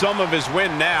lost some of his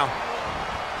win now.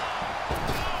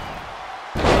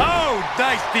 Oh,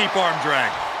 nice deep arm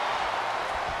drag.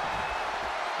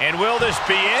 And will this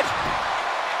be it?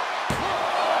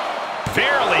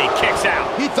 Fairly kicks out.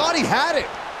 He thought he had it.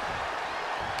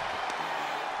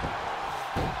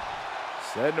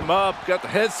 Setting him up. Got the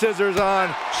head scissors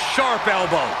on. Sharp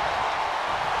elbow.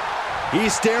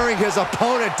 He's staring his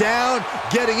opponent down,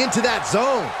 getting into that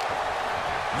zone.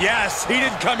 Yes, he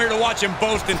didn't come here to watch him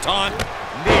boast and taunt.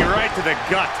 Knee right to the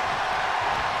gut.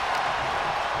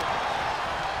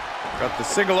 Got the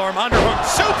single arm underhook.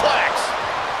 Suplex.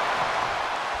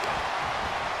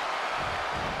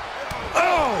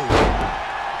 Oh!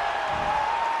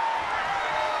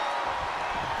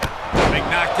 Big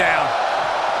knockdown.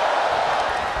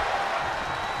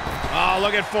 Oh,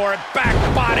 looking for it. Back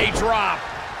body drop.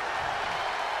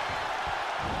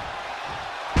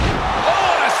 Oh,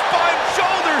 and a spine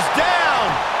shoulders down.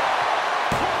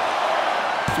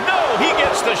 No, he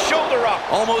gets the shoulder up.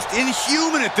 Almost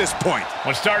inhuman at this point.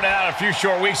 What started out a few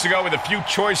short weeks ago with a few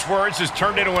choice words has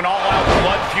turned into an all-out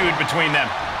blood feud between them.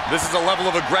 This is a level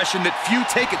of aggression that few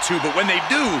take it to, but when they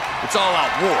do, it's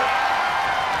all-out war.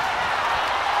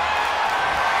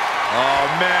 Oh,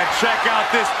 man, check out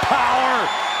this power.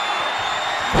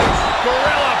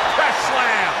 Gorilla press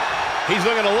slam. He's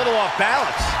looking a little off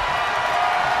balance.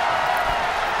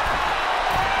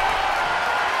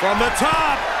 From the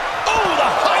top. Oh, the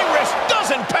high risk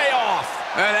doesn't pay off.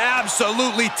 An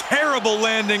absolutely terrible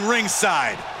landing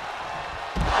ringside.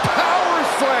 Power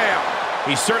slam.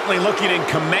 He's certainly looking in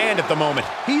command at the moment.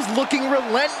 He's looking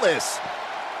relentless.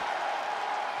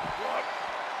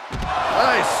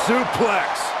 Nice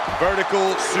suplex.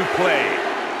 Vertical suplex.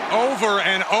 Over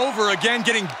and over again,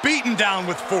 getting beaten down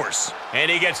with force.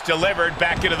 And he gets delivered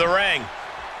back into the ring.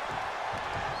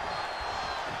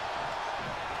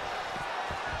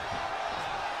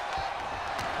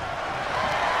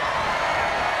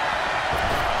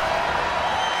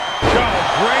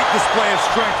 Great display of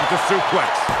strength with the suplex.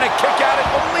 And a kick out at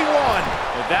only one.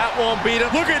 But that won't beat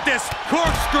him. Look at this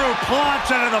corkscrew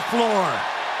plunge out of the floor.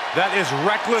 That is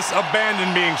reckless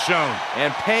abandon being shown.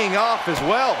 And paying off as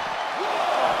well.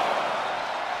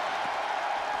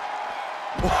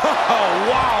 Oh,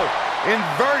 wow.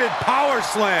 Inverted power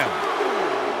slam.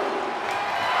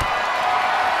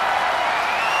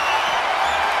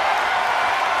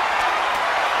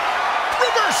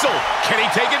 Reversal. Can he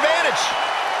take advantage?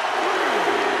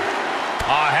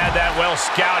 Oh, had that well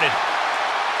scouted.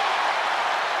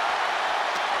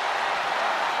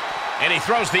 And he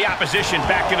throws the opposition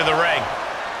back into the ring.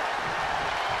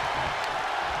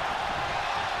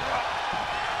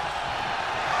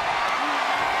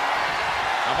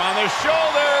 Up on the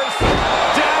shoulders.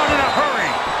 Down in a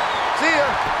hurry. See ya.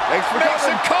 Thanks for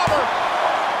coming. Cover.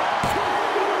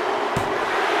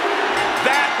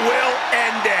 That will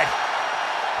end it.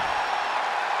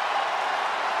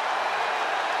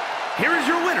 Here is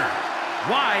your winner,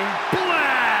 Black.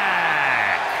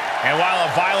 And while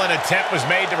a violent attempt was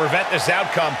made to prevent this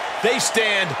outcome, they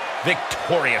stand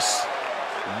victorious.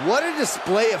 What a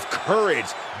display of courage,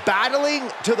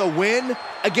 battling to the win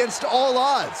against all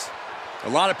odds. A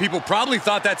lot of people probably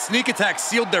thought that sneak attack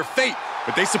sealed their fate,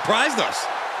 but they surprised us.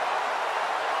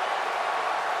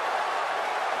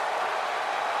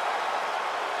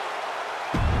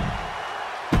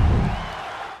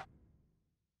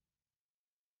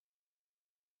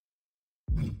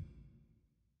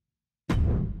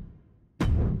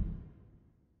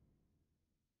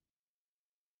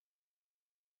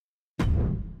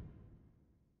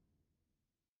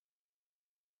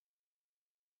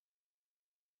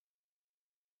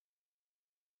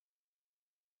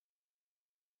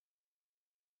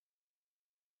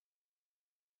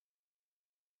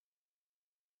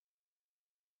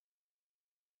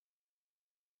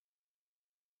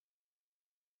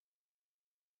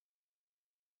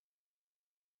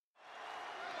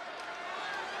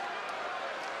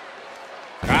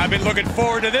 I've been looking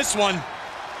forward to this one.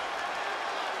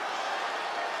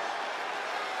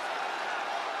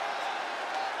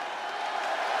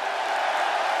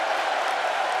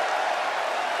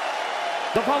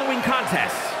 The following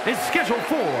contest is scheduled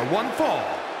for one fall.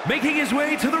 Making his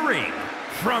way to the ring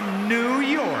from New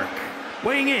York,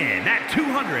 weighing in at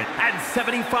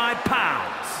 275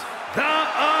 pounds, the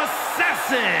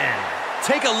Assassin.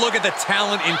 Take a look at the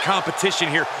talent in competition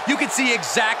here. You can see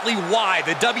exactly why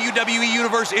the WWE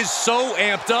Universe is so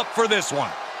amped up for this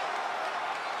one.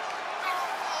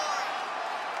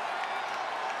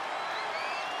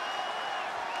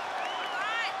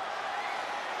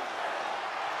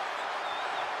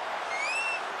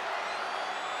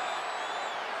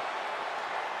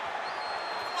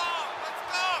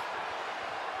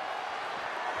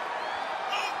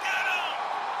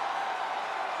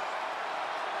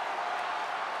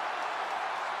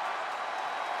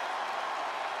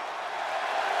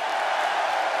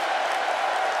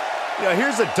 You know,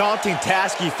 here's a daunting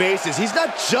task he faces. He's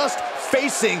not just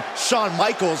facing Shawn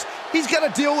Michaels. He's got to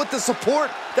deal with the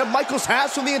support that Michaels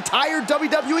has from the entire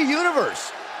WWE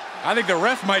Universe. I think the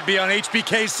ref might be on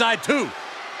HBK's side, too.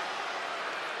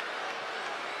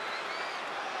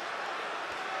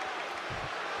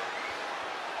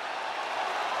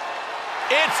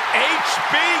 It's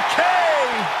HBK!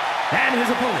 And his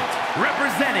opponent,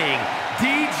 representing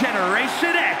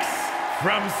D-Generation X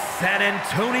from San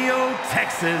Antonio,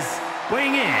 Texas,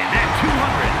 weighing in at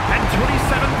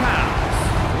 227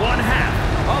 pounds, one half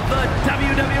of the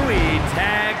WWE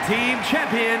Tag Team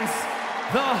Champions,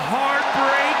 the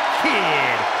Heartbreak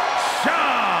Kid,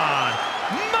 Shawn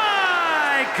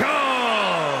Michaels.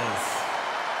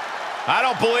 I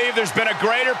don't believe there's been a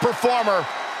greater performer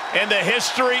in the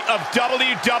history of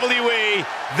WWE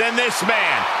than this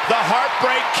man, the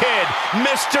Heartbreak Kid,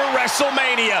 Mr.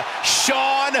 WrestleMania,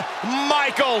 Shawn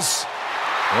Michaels.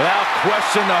 Without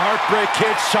question, the Heartbreak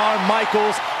Kid, Shawn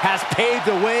Michaels, has paved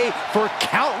the way for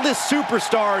countless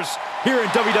superstars here in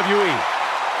WWE.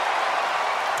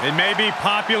 It may be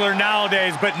popular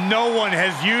nowadays, but no one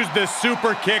has used the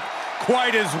super kick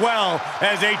quite as well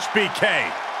as HBK.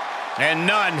 And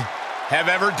none have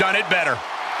ever done it better.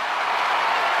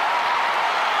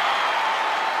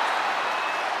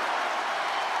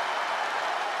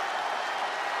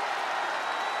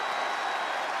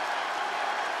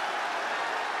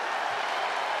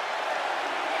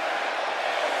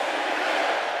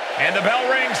 And the bell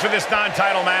rings for this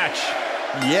non-title match.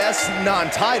 Yes,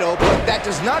 non-title, but that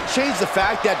does not change the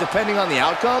fact that depending on the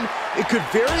outcome, it could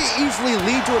very easily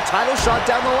lead to a title shot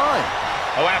down the line.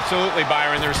 Oh, absolutely,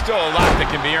 Byron. There's still a lot that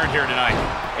can be earned here tonight.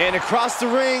 And across the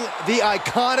ring, the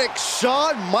iconic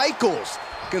Shawn Michaels,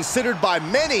 considered by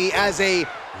many as a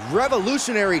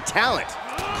revolutionary talent.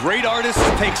 Great artists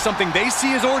take something they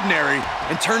see as ordinary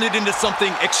and turn it into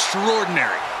something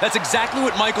extraordinary. That's exactly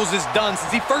what Michaels has done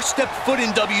since he first stepped foot in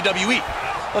WWE.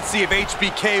 Let's see if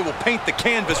HBK will paint the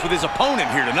canvas with his opponent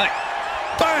here tonight.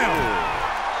 Bam!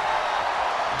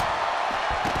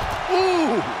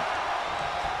 Ooh!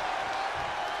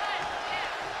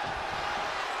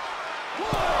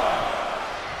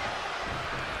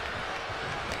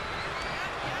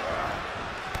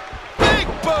 Big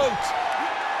boot!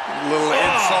 Little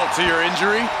insult to your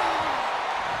injury.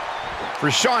 For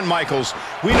Shawn Michaels,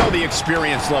 we know the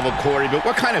experience level, Corey, but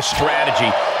what kind of strategy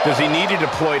does he need to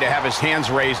deploy to have his hands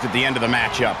raised at the end of the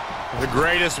matchup? The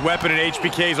greatest weapon in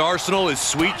HBK's arsenal is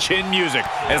sweet chin music.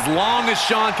 As long as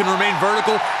Shawn can remain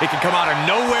vertical, it can come out of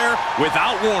nowhere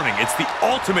without warning. It's the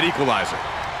ultimate equalizer.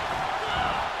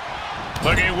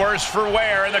 Looking worse for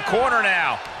wear in the corner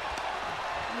now.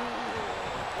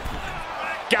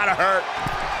 Gotta hurt.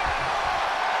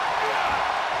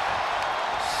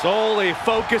 Solely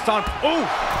focused on... Ooh!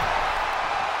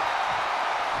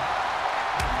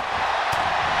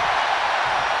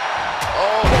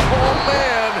 Oh,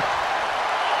 man.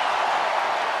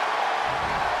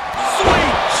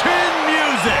 Sweet chin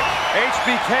music!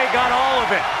 HBK got all of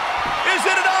it. Is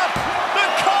it enough? The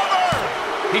cover!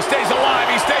 He stays alive,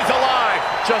 he stays alive.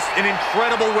 Just an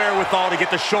incredible wherewithal to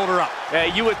get the shoulder up.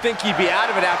 You would think he'd be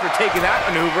out of it after taking that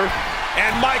maneuver.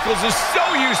 And Michaels is so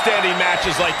used to ending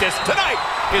matches like this. Tonight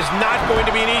is not going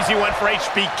to be an easy one for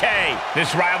HBK.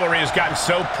 This rivalry has gotten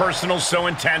so personal, so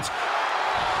intense.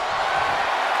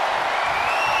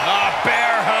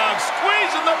 Bear hug,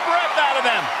 squeezing the breath out of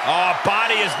them.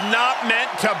 Body is not meant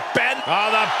to bend.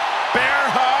 The bear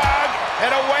hug,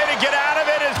 and a way to get out of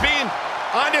it is being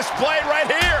on display right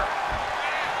here.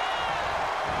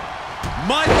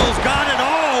 Michaels got it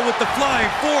all with the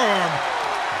flying forearm.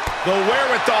 The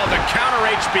wherewithal to counter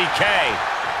HBK.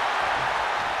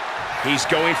 He's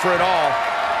going for it all.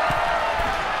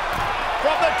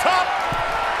 From the top.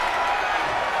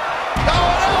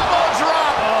 Oh, an elbow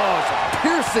drop. Oh, it's a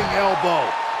piercing elbow.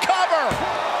 Cover.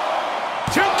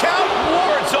 2 count.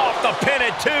 Wards off the pin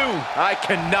at 2. I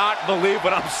cannot believe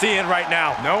what I'm seeing right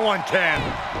now. No one can.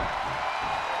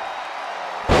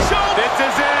 This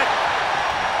is it.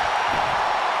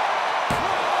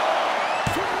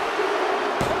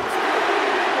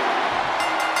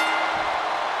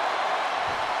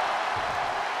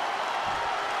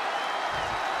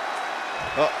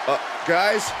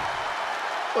 Guys,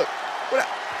 look,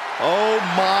 oh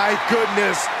my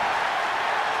goodness.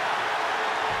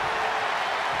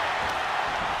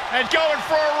 And going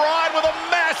for a ride with a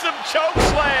massive choke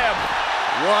slam.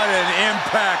 What an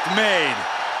impact made.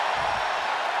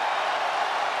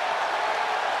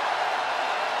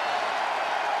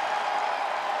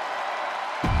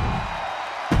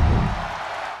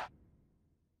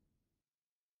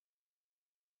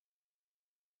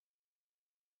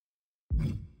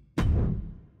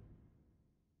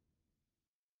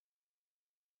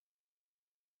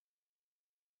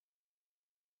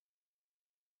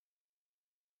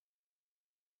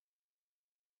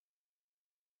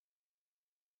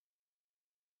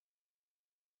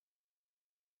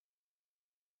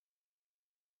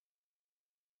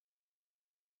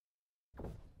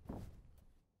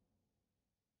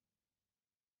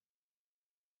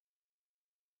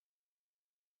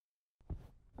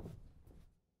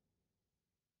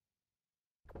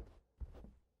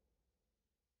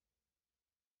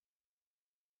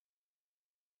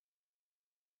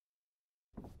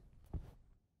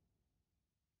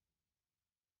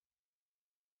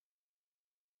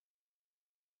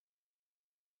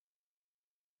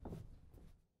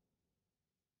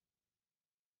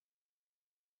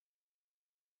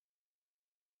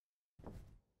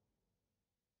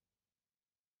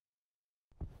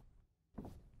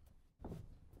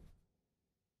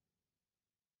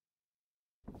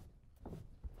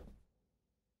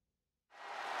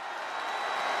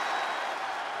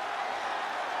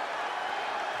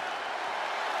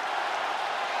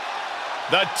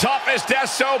 The toughest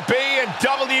SOB in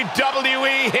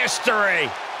WWE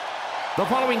history. The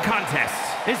following contest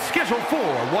is scheduled for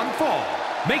one fall.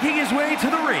 Making his way to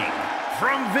the ring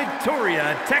from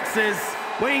Victoria, Texas,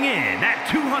 weighing in at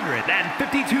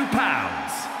 252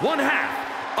 pounds, one half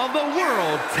of the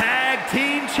World Tag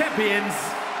Team Champions,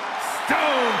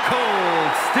 Stone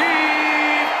Cold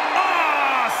Steve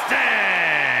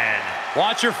Austin.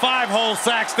 Watch your 5-hole,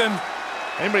 Saxton.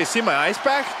 Anybody see my ice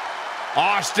pack?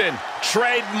 Austin,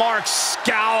 trademark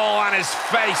scowl on his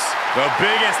face. The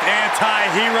biggest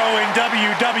anti-hero in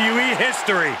WWE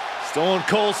history. Stone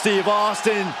Cold Steve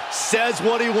Austin says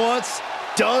what he wants,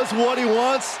 does what he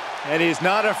wants, and he's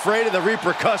not afraid of the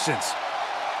repercussions.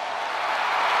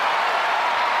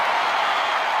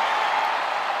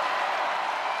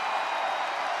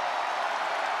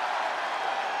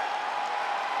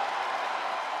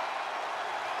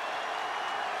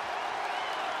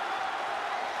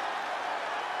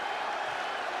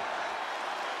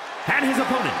 And his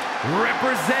opponent,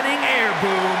 representing Air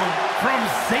Boom from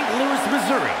St. Louis,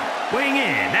 Missouri, weighing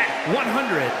in at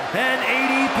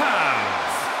 180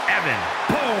 pounds, Evan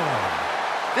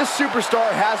Bourne. This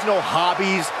superstar has no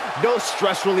hobbies, no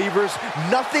stress relievers,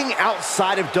 nothing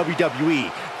outside of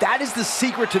WWE. That is the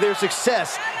secret to their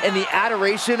success and the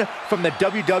adoration from the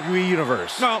WWE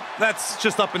Universe. No, that's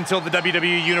just up until the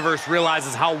WWE Universe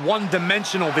realizes how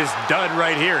one-dimensional this dud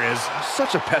right here is.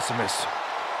 Such a pessimist.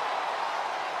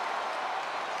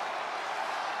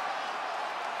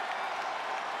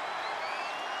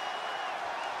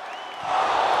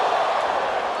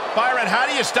 Byron, how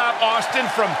do you stop Austin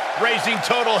from raising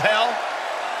total hell?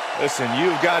 Listen,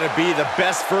 you've got to be the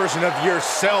best version of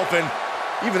yourself, and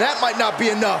even that might not be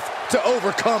enough to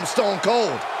overcome Stone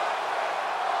Cold.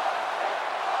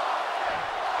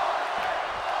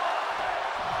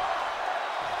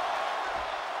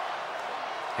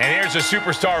 And here's a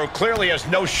superstar who clearly has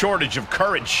no shortage of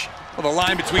courage. Well, the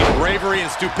line between bravery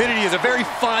and stupidity is a very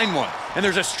fine one, and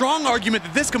there's a strong argument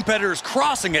that this competitor is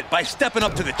crossing it by stepping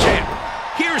up to the champ.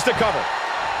 Here's the cover.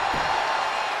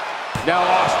 Now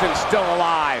Austin's still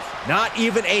alive. Not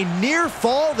even a near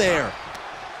fall there.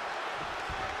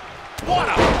 What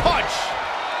a punch!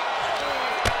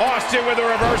 Austin with a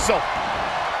reversal.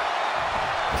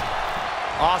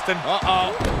 Austin.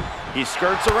 He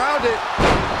skirts around it.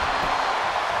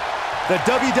 The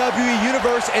WWE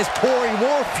Universe is pouring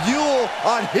more fuel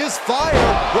on his fire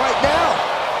right now.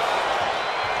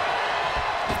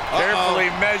 Carefully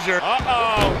measured.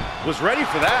 Was ready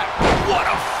for that. What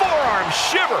a forearm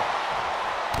shiver.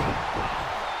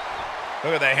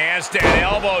 Look at the handstand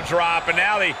elbow drop, and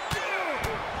now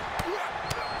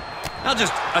Now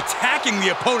just attacking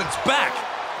the opponent's back.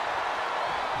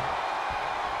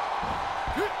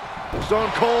 Stone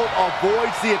Cold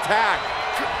avoids the attack.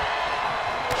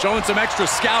 Showing some extra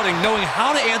scouting, knowing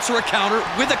how to answer a counter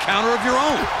with a counter of your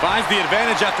own. Finds the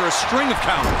advantage after a string of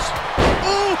counters.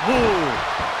 boom!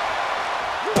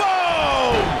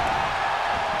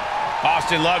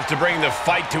 Austin loves to bring the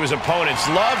fight to his opponents,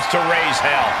 loves to raise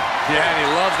hell. Yeah, and he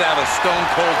loves to have a Stone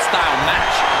Cold style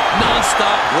match.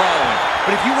 Non-stop brawling.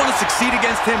 But if you want to succeed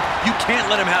against him, you can't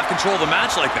let him have control of the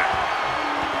match like that.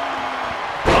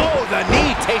 Oh, the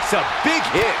knee takes a big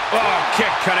hit. Oh,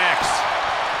 kick connects.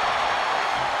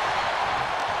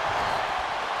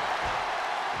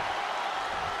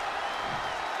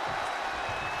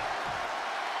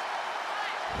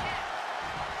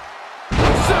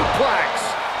 Suplex.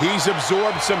 He's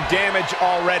absorbed some damage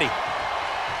already.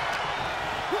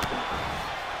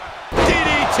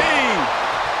 DDT!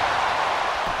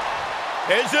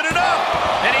 Is it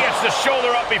enough? And he gets the shoulder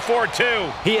up before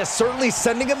two. He is certainly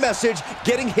sending a message,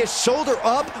 getting his shoulder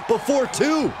up before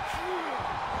two.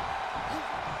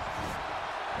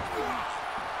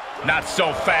 Not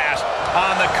so fast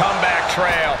on the comeback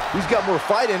trail. He's got more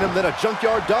fight in him than a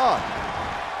junkyard dog.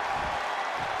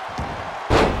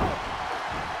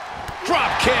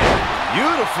 Drop kick.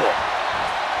 Beautiful.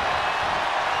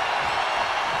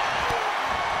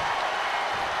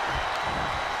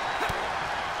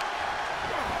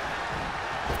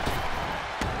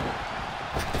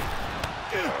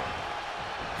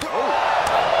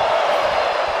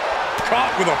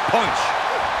 Caught with a punch.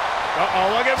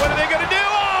 Uh-oh, look at what are they going to do?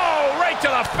 Oh, right to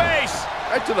the face.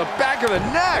 Right to the back of the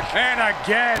neck. And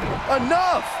again.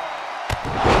 Enough.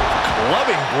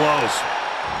 Clubbing blows.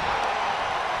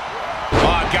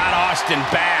 Oh, got Austin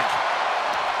back.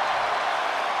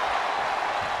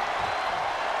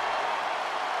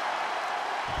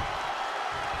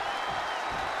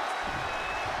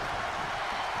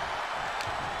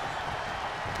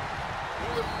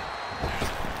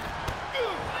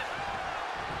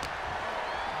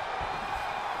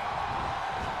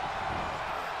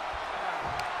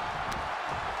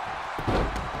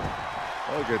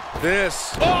 at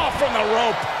this. Oh, from the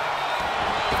rope.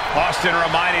 Austin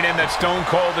reminding him that Stone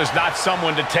Cold is not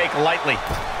someone to take lightly.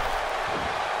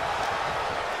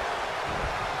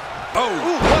 Oh,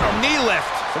 ooh, what a knee lift.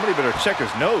 Somebody better check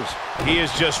his nose. He is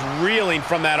just reeling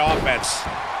from that offense.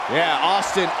 Yeah,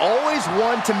 Austin always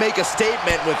one to make a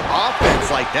statement with offense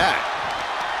like that.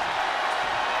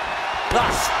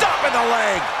 Stop in the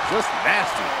leg. Just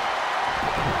nasty.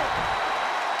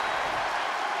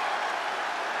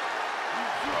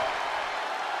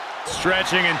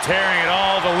 Stretching and tearing at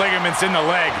all the ligaments in the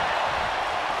leg.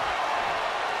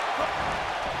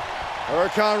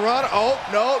 Hurricane Run. Oh,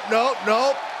 no.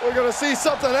 We're going to see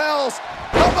something else.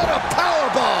 How about a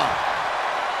powerbomb?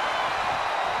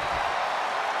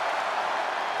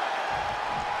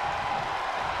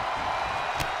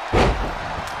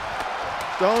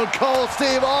 Stone Cold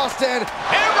Steve Austin.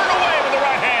 Hammered away with the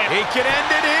right hand. He can end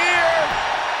it here.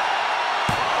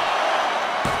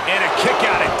 And a kick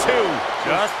out at 2.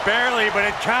 Just barely, but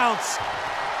it counts.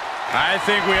 I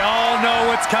think we all know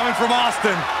what's coming from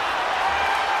Austin.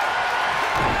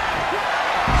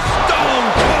 Stone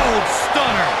Cold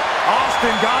Stunner.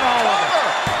 Austin got all of it.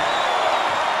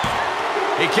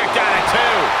 He kicked out at 2.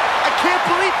 I can't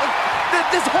believe that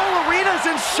this whole arena's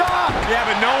in shock. Yeah,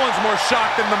 but no one's more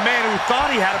shocked than the man who thought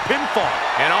he had a pinfall.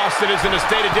 And Austin is in a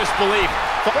state of disbelief.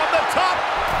 From the top.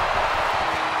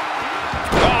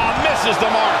 Oh, misses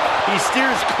the mark. He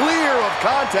steers clear of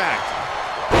contact.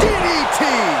 DDT.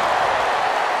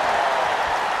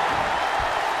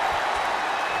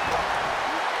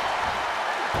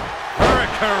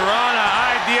 Hurricanrana,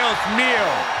 ay Dios mío.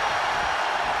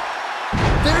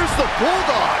 There's the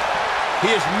Bulldog. He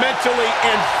is mentally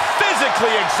and physically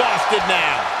exhausted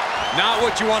now. Not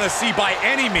what you want to see by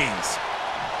any means.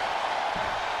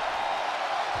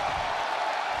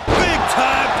 Big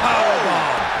time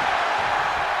powerbomb.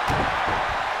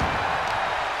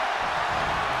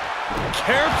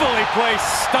 Carefully placed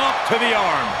stomp to the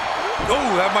arm. Oh,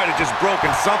 that might have just broken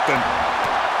something.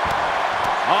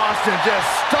 Austin just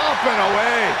stomping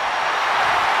away.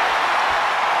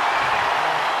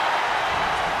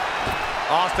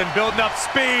 Austin building up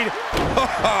speed.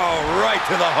 Oh, right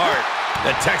to the heart.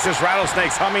 The Texas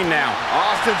Rattlesnake's humming now.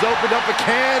 Austin's opened up a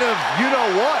can of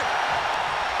you-know-what.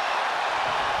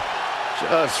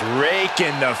 Just rake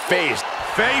in the face.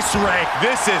 Face rake.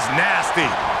 This is nasty.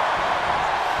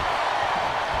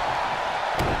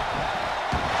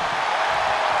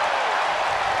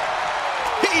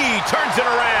 He turns it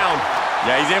around.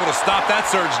 Yeah, he's able to stop that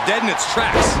surge dead in its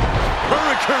tracks.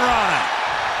 Hurricanrana.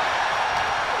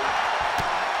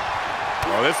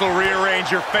 Oh, this will rearrange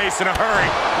your face in a hurry.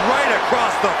 Right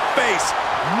across the face.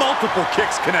 Multiple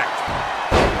kicks connect.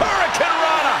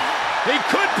 Hurricanrana. He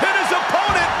could pin his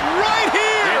opponent right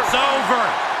here. It's over.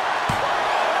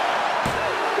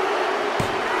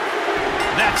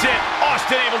 That's it.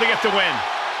 Austin able to get the win.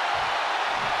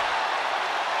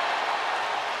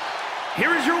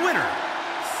 Here is your winner,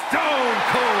 Stone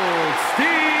Cold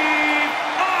Steve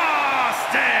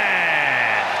Austin.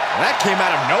 That came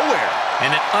out of nowhere. And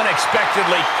an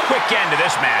unexpectedly quick end to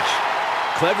this match.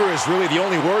 Clever is really the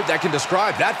only word that can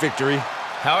describe that victory.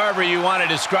 However you want to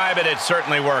describe it, it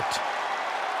certainly worked.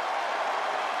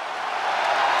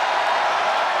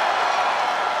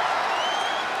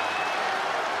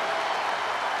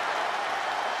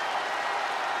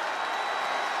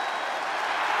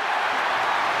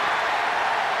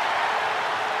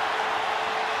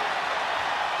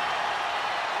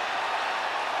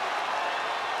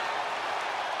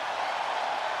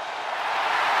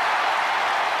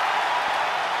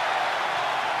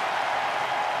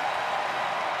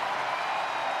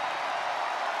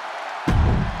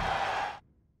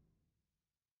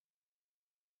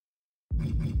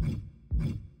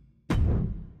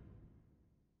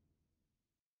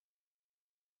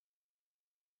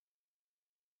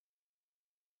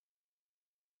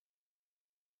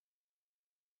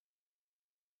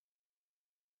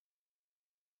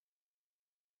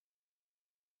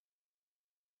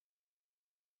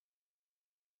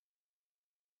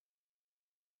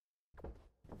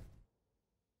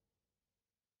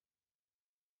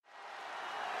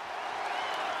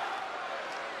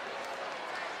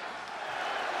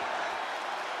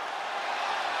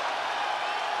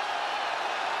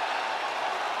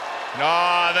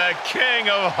 The king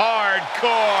of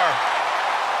hardcore.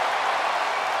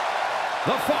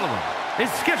 The following is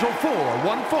scheduled for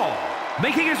one fall,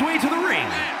 making his way to the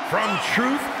ring from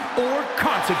Truth or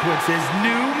Consequences,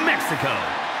 New Mexico,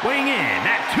 weighing in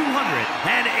at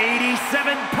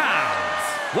 287 pounds,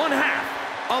 one half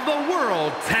of the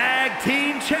World Tag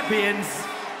Team Champions,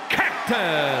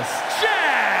 Cactus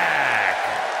Jack.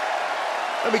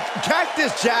 I mean,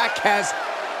 Cactus Jack has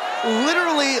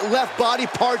literally left body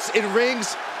parts in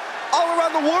rings all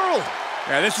around the world.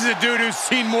 Yeah, this is a dude who's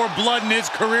seen more blood in his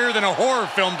career than a horror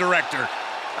film director.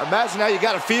 Imagine how you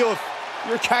got to feel if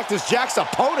you're Cactus Jack's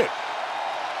opponent.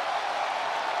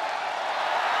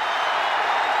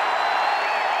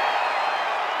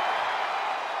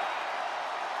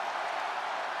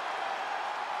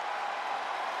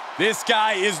 This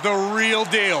guy is the real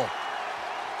deal.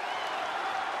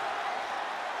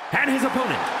 And his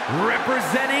opponent,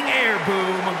 representing Air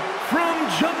Boom from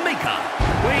Jamaica,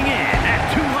 weighing in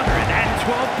at 212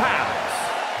 pounds,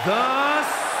 the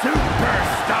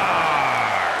Superstar.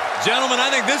 Gentlemen, I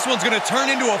think this one's going to turn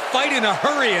into a fight in a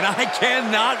hurry, and I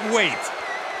cannot wait.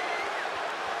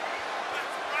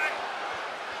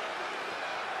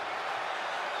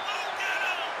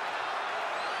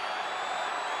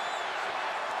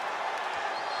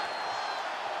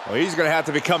 Well, he's going to have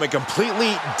to become a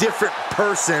completely different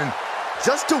person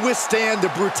just to withstand the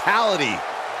brutality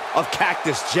of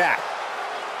Cactus Jack.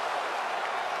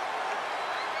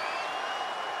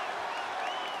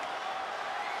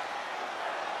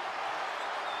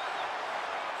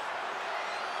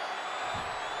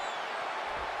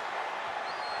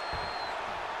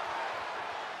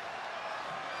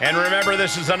 And remember,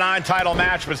 this is a non-title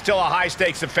match, but still a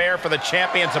high-stakes affair for the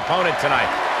champion's opponent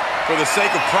tonight. For the sake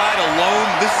of pride alone,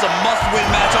 this is a must-win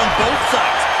match on both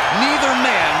sides. Neither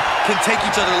man can take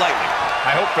each other lightly.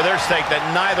 I hope for their sake that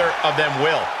neither of them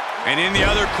will. And in the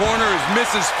other corner is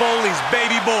Mrs. Foley's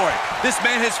baby boy. This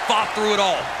man has fought through it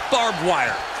all. Barbed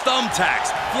wire,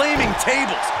 thumbtacks, flaming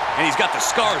tables, and he's got the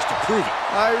scars to prove it.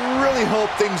 I really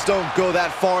hope things don't go that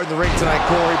far in the ring tonight,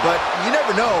 Corey, but you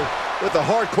never know with the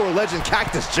hardcore legend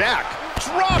Cactus Jack.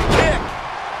 Drop kick!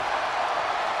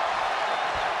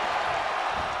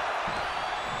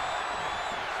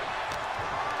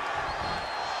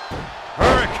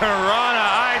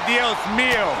 Hurricanrana, Dios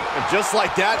mío. And just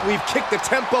like that, we've kicked the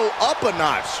tempo up a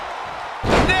notch.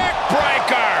 Neck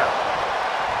breaker!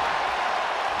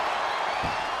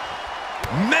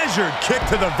 Measured kick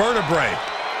to the vertebrae.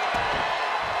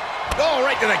 Oh,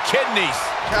 right to the kidneys.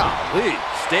 Golly,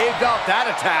 staved off that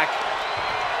attack.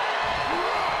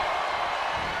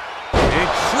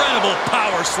 Incredible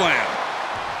power slam.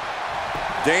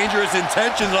 Dangerous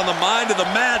intentions on the mind of the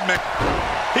madman.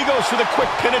 He goes for the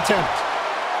quick pin attempt.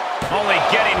 Only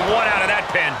getting one out of that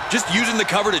pin. Just using the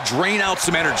cover to drain out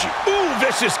some energy. Ooh,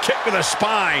 vicious kick to the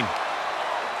spine.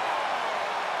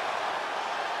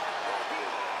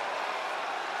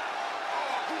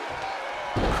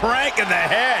 Crank in the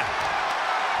head.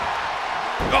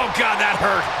 Oh, God, that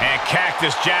hurt. And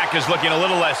Cactus Jack is looking a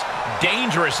little less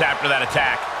dangerous after that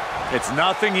attack. It's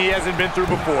nothing he hasn't been through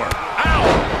before. Ow!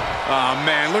 Oh,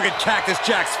 man, look at Cactus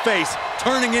Jack's face,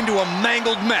 turning into a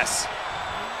mangled mess.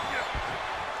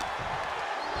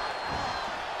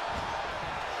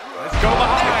 Let's go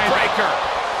behind. Breaker.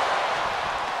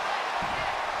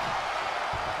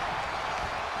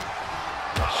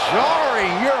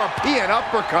 Jarring European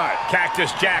uppercut.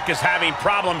 Cactus Jack is having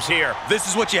problems here. This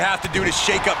is what you have to do to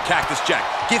shake up Cactus Jack.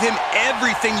 Give him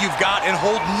everything you've got and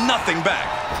hold nothing back.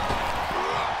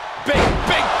 Big,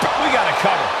 we got to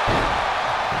cover.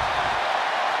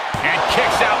 And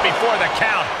kicks out before the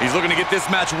count. He's looking to get this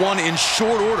match won in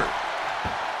short order.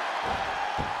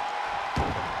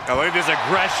 Oh, look at this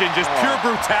aggression, just pure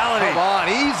brutality. Come on,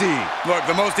 easy. Look,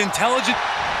 the most intelligent...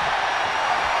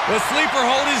 The sleeper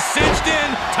hold is cinched in.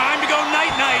 Time to go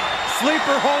night-night.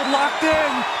 Sleeper hold locked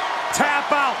in. Tap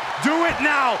out. Do it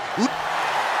now.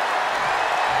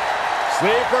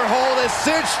 Sleeper hold is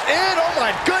cinched in. Oh, my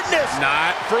goodness.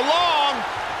 Not for long.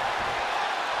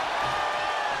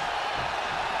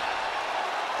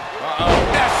 Uh-oh.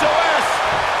 SOS.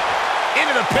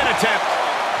 Into the pin attempt.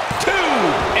 2.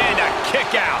 And a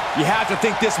kick out. You have to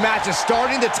think this match is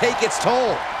starting to take its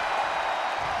toll.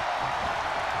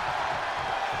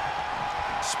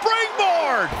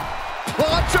 Springboard.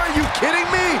 Punch, are you kidding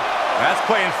me? That's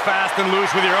playing fast and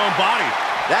loose with your own body.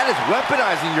 That is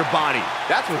weaponizing your body.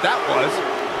 That's what that was.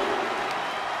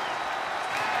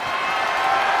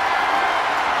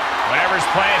 Whatever's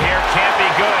playing here can't be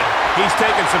good. He's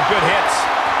taking some good hits.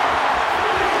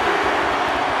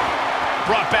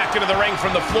 Brought back into the ring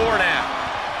from the floor now.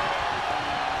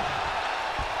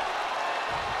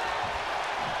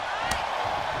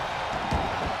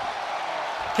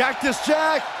 Cactus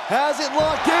Jack has it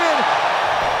locked in.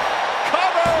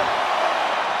 Cover.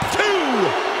 2.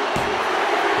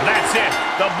 That's it.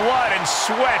 The blood and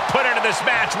sweat put into this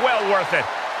match. Well worth it.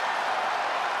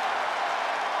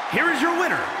 Here is your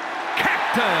winner,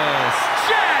 Cactus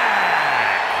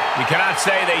Jack. You cannot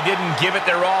say they didn't give it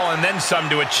their all and then some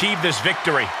to achieve this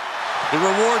victory. The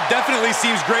reward definitely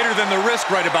seems greater than the risk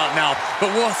right about now,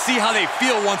 but we'll see how they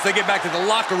feel once they get back to the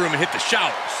locker room and hit the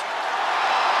showers.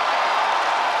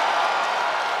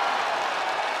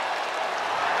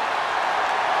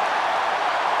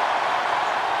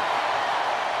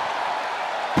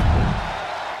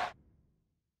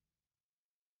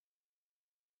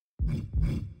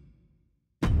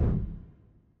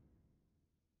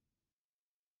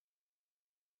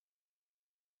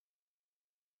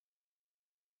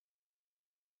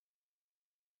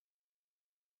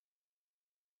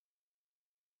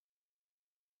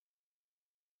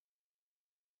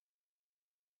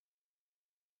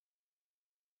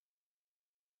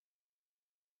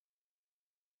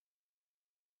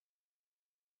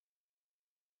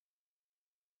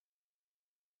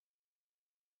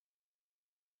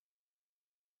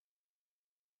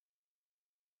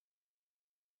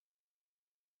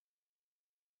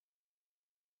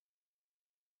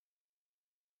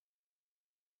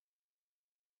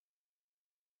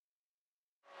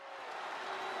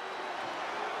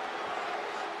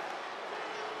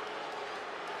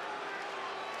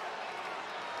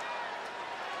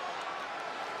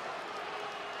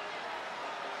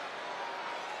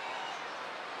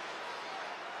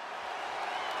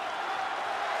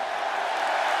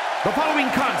 The following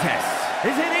contest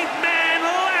is an 8-man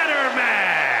ladder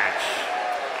match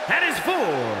and is for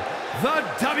the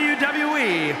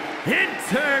WWE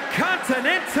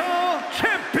Intercontinental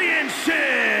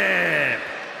Championship.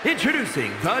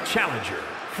 Introducing the challenger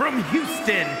from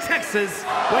Houston, Texas,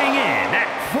 weighing in at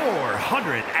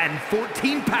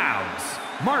 414 pounds,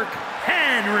 Mark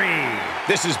Henry.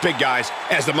 This is big, guys,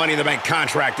 as the Money in the Bank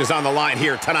contract is on the line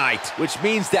here tonight. Which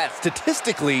means that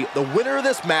statistically, the winner of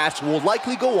this match will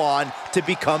likely go on to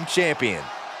become champion.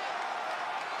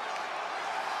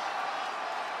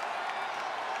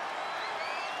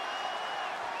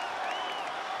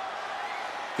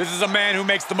 This is a man who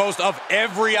makes the most of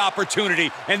every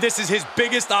opportunity, and this is his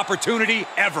biggest opportunity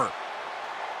ever.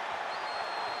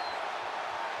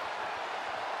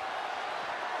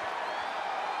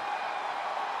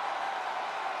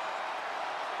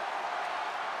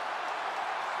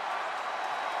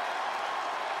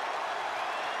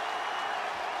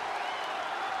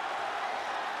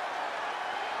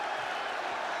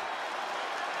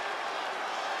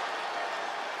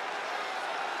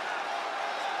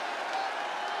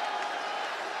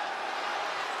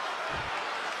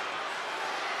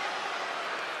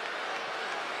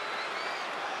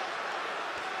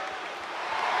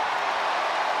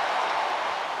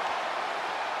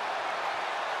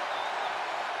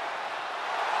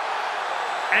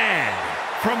 And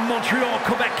from Montreal,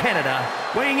 Quebec, Canada,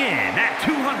 weighing in at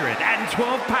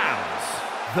 212 pounds,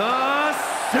 the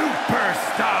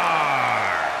Superstar.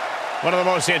 One of the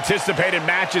most anticipated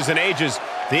matches in ages.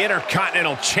 The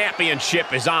Intercontinental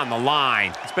Championship is on the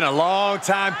line. It's been a long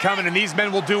time coming, and these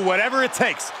men will do whatever it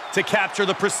takes to capture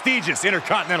the prestigious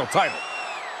Intercontinental title.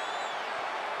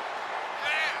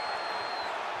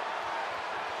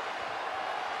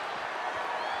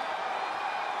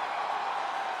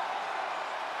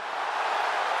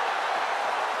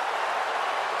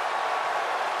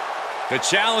 The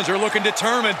challenger looking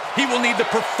determined. He will need the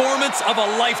performance of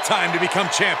a lifetime to become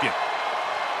champion.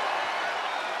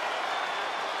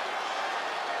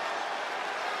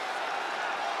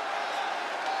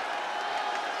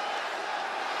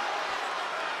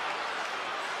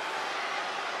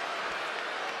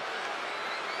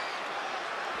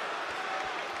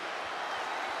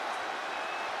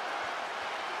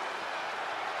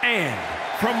 And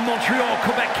from Montreal,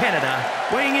 Quebec, Canada,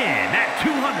 weighing in at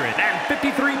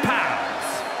 253 pounds,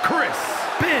 Chris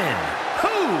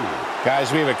Ben-Hoo.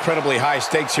 Guys, we have incredibly high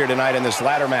stakes here tonight in this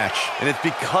ladder match. And it's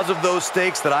because of those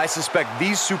stakes that I suspect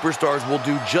these superstars will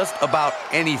do just about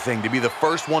anything to be the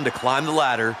first one to climb the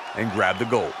ladder and grab the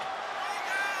gold.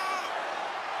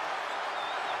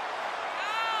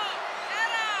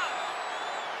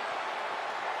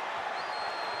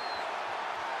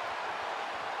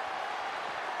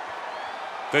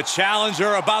 The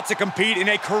challenger about to compete in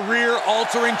a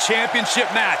career-altering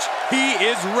championship match. He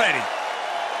is ready.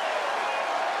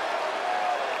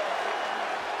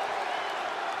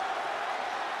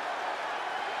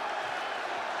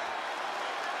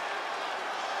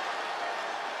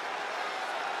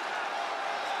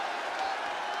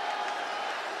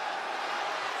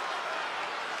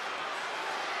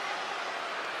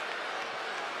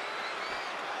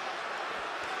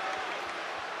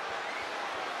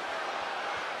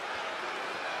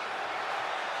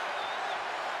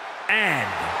 And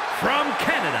from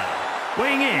Canada,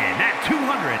 weighing in at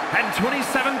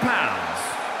 227 pounds,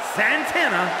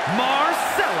 Santana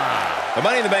Marcella. The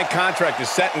Money in the Bank contract is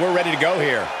set, and we're ready to go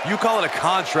here. You call it a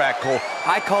contract, Cole.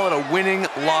 I call it a winning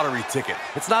lottery ticket.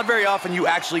 It's not very often you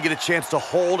actually get a chance to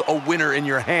hold a winner in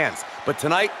your hands. But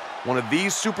tonight, one of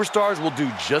these superstars will do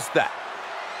just that.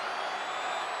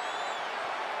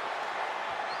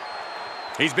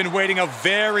 He's been waiting a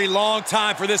very long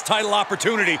time for this title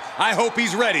opportunity. I hope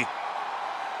he's ready.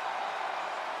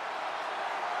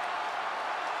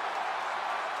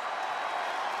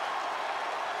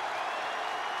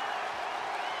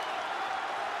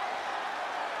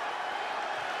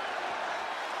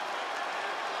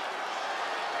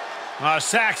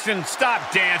 Saxton,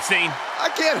 stop dancing. I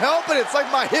can't help it. It's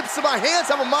like my hips and my hands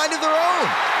have a mind of their own.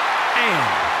 And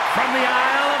from the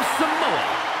Isle of Samoa,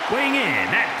 weighing in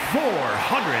at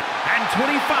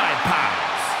 425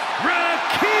 pounds,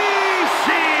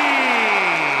 Rikishi!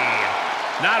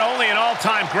 Not only an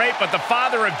all-time great, but the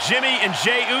father of Jimmy and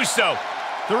Jey Uso.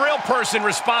 The real person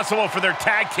responsible for their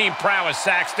tag team prowess,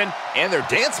 Saxton. And their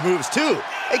dance moves, too.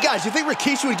 Hey, guys, you think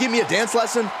Rikishi would give me a dance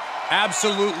lesson?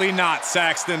 Absolutely not,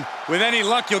 Saxton. With any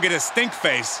luck, you'll get a stink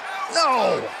face.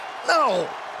 No.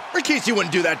 Rikishi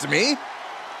wouldn't do that to me.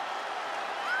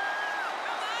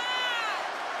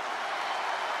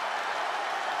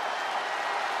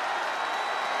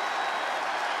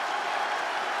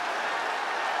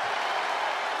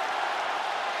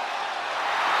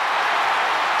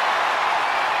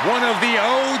 One of the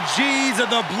OGs of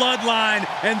the bloodline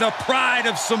and the pride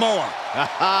of Samoa.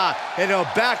 And he'll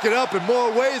back it up in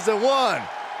more ways than one.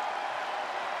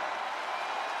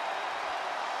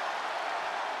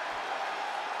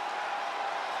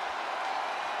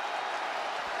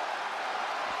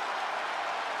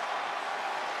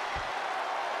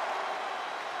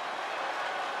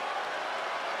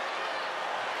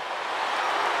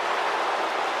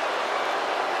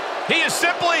 He is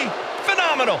simply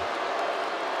phenomenal.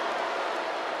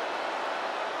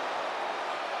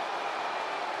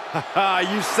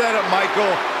 You said it,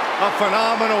 Michael. A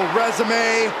phenomenal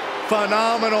resume,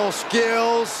 phenomenal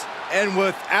skills, and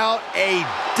without a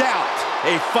doubt,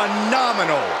 a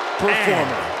phenomenal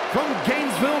performer. And from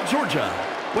Gainesville, Georgia,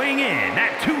 weighing in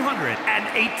at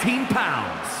 218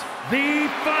 pounds, the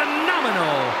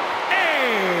phenomenal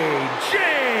AJ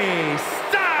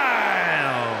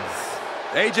Styles.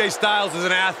 AJ Styles is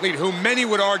an athlete who many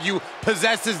would argue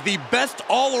possesses the best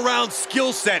all-around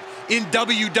skill set in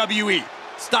WWE.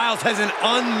 Styles has an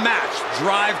unmatched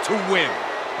drive to win.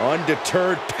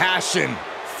 Undeterred passion,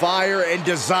 fire, and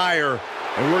desire.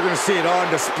 And we're going to see it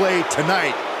on display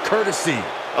tonight, courtesy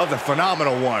of the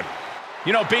Phenomenal One.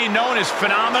 You know, being known as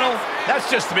phenomenal,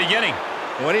 that's just the beginning.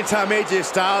 Well, anytime AJ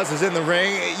Styles is in the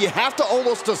ring, you have to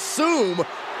almost assume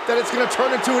that it's going to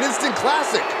turn into an instant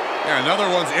classic. Yeah, another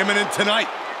one's imminent tonight.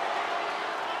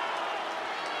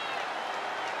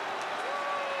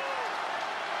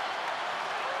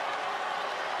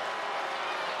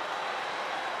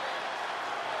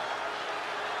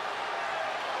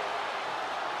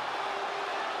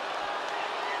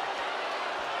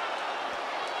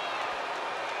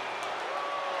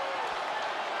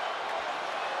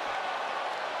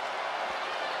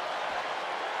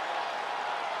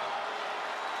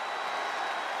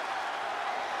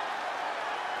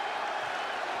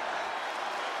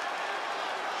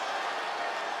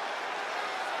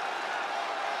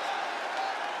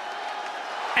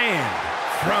 And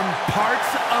from parts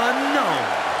unknown,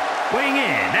 weighing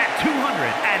in at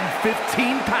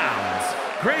 215 pounds,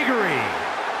 Gregory.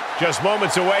 Just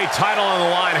moments away, title on the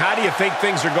line. How do you think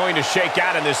things are going to shake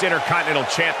out in this Intercontinental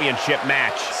Championship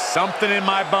match? Something in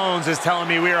my bones is telling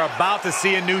me we are about to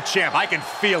see a new champ. I can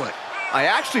feel it. I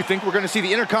actually think we're going to see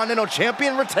the Intercontinental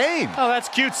Champion retain. Oh, that's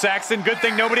cute, Saxton. Good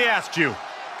thing nobody asked you.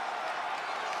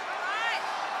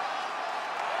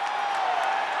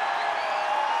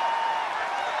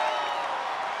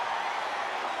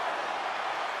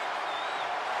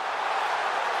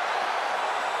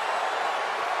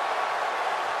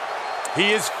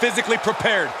 He is physically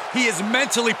prepared. He is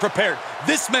mentally prepared.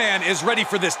 This man is ready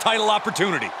for this title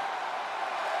opportunity.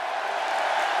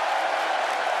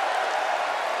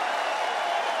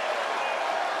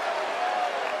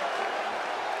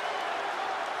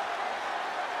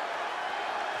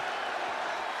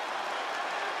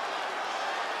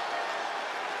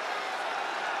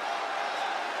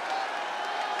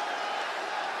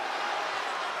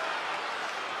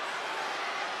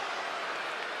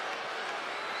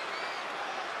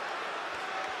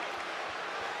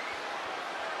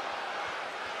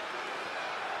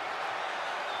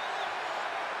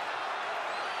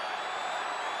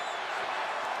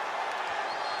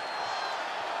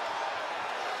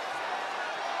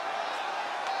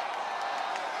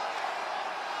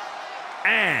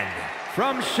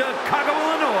 from Chicago,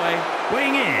 Illinois,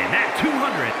 weighing in at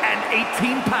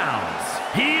 218 pounds,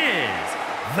 he is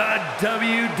the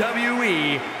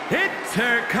WWE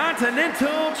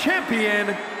Intercontinental Champion,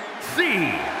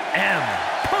 CM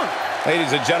Punk.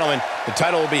 Ladies and gentlemen, the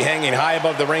title will be hanging high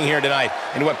above the ring here tonight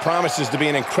in what promises to be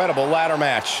an incredible ladder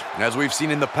match. As we've seen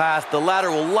in the past, the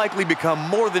ladder will likely become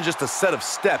more than just a set of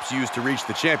steps used to reach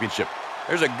the championship.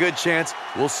 There's a good chance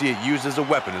we'll see it used as a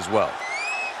weapon as well.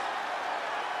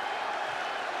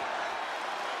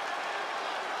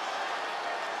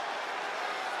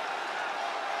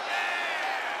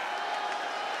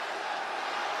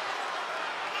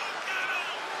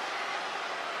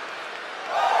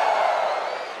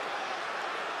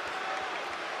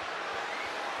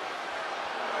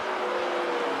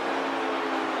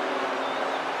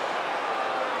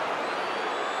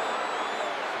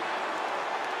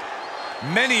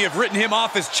 Many have written him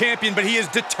off as champion, but he is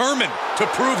determined to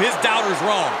prove his doubters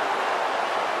wrong.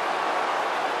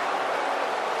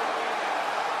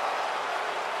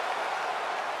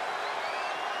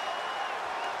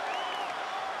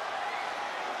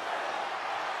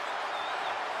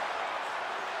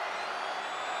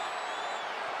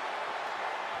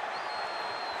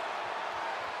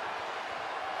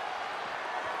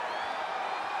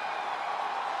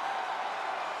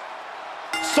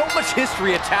 So much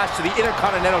history attached to the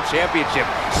Intercontinental Championship.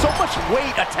 So much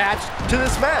weight attached to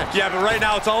this match. Yeah, but right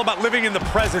now it's all about living in the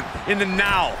present, in the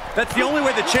now. That's the only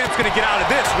way the champ's gonna get out of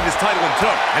this with his title in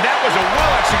tow. And that was a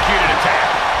well-executed attack.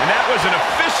 And that was an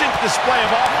efficient display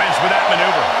of offense with that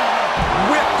maneuver.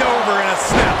 Whipped over in a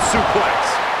snap suplex.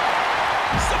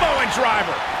 Samoan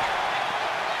driver.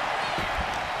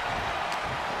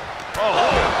 Oh,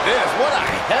 look at this. What a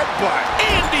headbutt.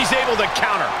 And he's able to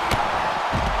counter.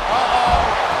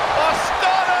 A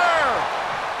stunner!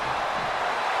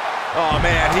 Oh,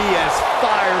 man, he is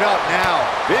fired up now.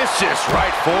 Vicious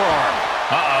right forearm.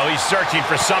 Uh-oh, he's searching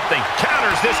for something.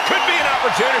 Counters. This could be an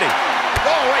opportunity.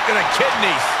 Oh, right to the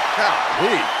kidneys.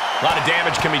 Golly. A lot of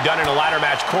damage can be done in a ladder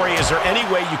match. Corey, is there any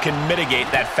way you can mitigate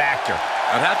that factor?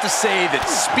 I'd have to say that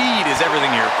speed is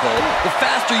everything here, Cole. The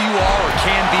faster you are or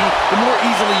can be, the more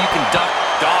easily you can duck,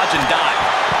 dodge, and dive.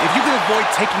 If you can avoid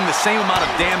taking the same amount of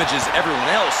damage as everyone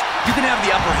else, you can have the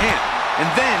upper hand. And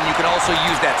then you can also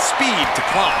use that speed to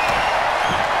climb.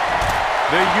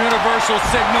 The universal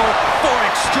signal for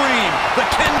extreme. The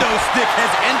kendo stick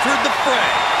has entered the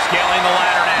fray. Scaling the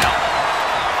ladder now.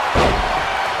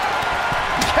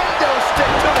 Kendo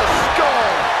stick to the skull.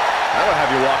 That'll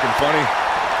have you walking funny.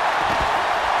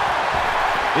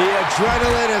 The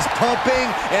adrenaline is pumping,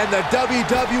 and the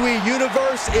WWE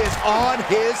Universe is on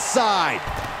his side.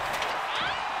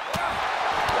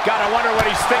 Gotta wonder what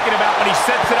he's thinking about when he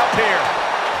sets it up here.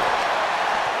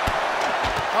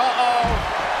 Uh-oh.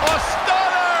 A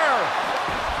stunner!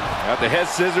 Got the head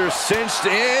scissors cinched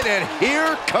in, and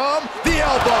here come the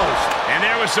elbows. And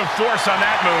there was some force on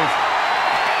that move.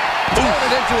 Turn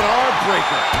it into an arm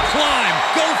breaker. Climb!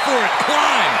 Go for it!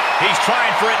 Climb! He's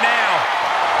trying for it now.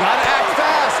 Gotta act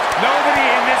fast. Nobody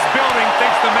in this building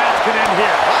thinks the match can end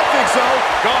here. I think so.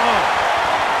 Go home.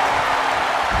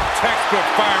 Textbook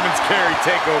fireman's carry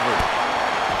takeover.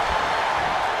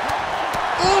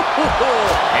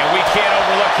 And we can't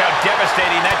overlook how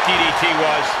devastating that DDT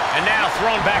was. And now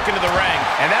thrown back into the ring.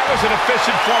 And that was an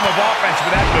efficient form of offense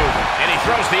with that move. And he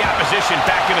throws the opposition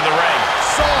back into the ring.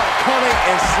 Saw it coming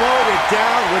and slowed it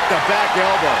down with the back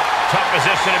elbow. Tough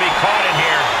position to be caught in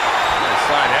here.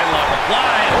 Side headlock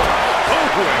applied.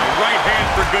 Oh, and a right hand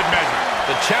for good measure.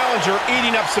 The challenger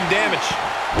eating up some damage.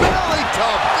 Belly to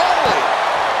belly.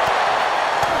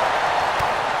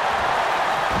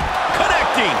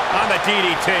 Connecting on the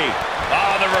DDT.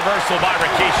 Oh, the reversal by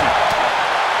Rikishi.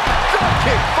 Drop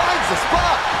kick finds the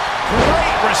spot.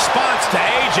 Great response to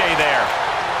AJ there.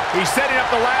 He's setting up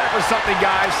the ladder for something,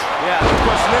 guys. Yeah, the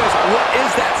question is, what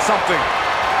is that something?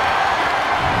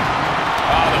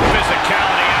 Oh, the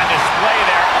physicality on display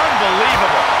there.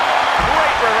 Unbelievable.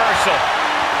 Great reversal.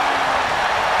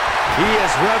 He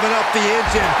is revving up the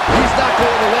engine. He's not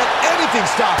going to let anything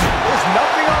stop him. There's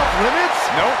nothing off limits.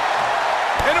 Nope.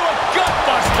 Into a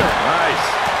gutbuster. Nice.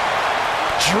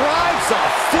 Drives a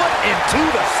foot into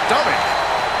the stomach.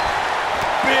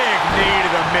 Big knee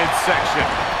to the midsection.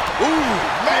 Ooh,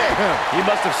 man. He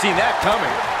must have seen that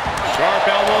coming. Sharp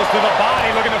elbows to the body,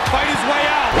 looking to fight his way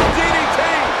out. DDT.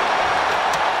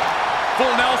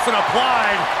 Full Nelson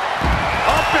applied.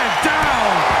 Up and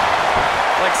down.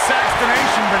 Like Saxton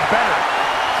Nation, but better.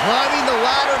 Climbing the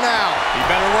ladder now. He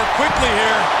better work quickly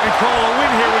here. And Cole, a win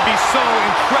here would be so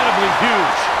incredibly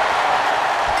huge.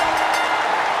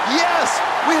 Yes,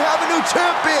 we have a new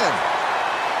champion.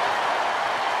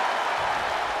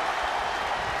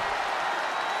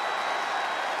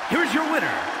 here's your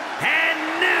winner and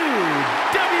new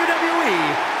WWE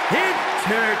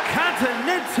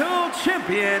Intercontinental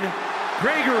Champion,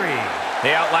 Gregory. He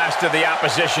outlasted the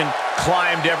opposition,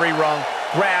 climbed every rung,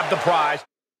 grabbed the prize.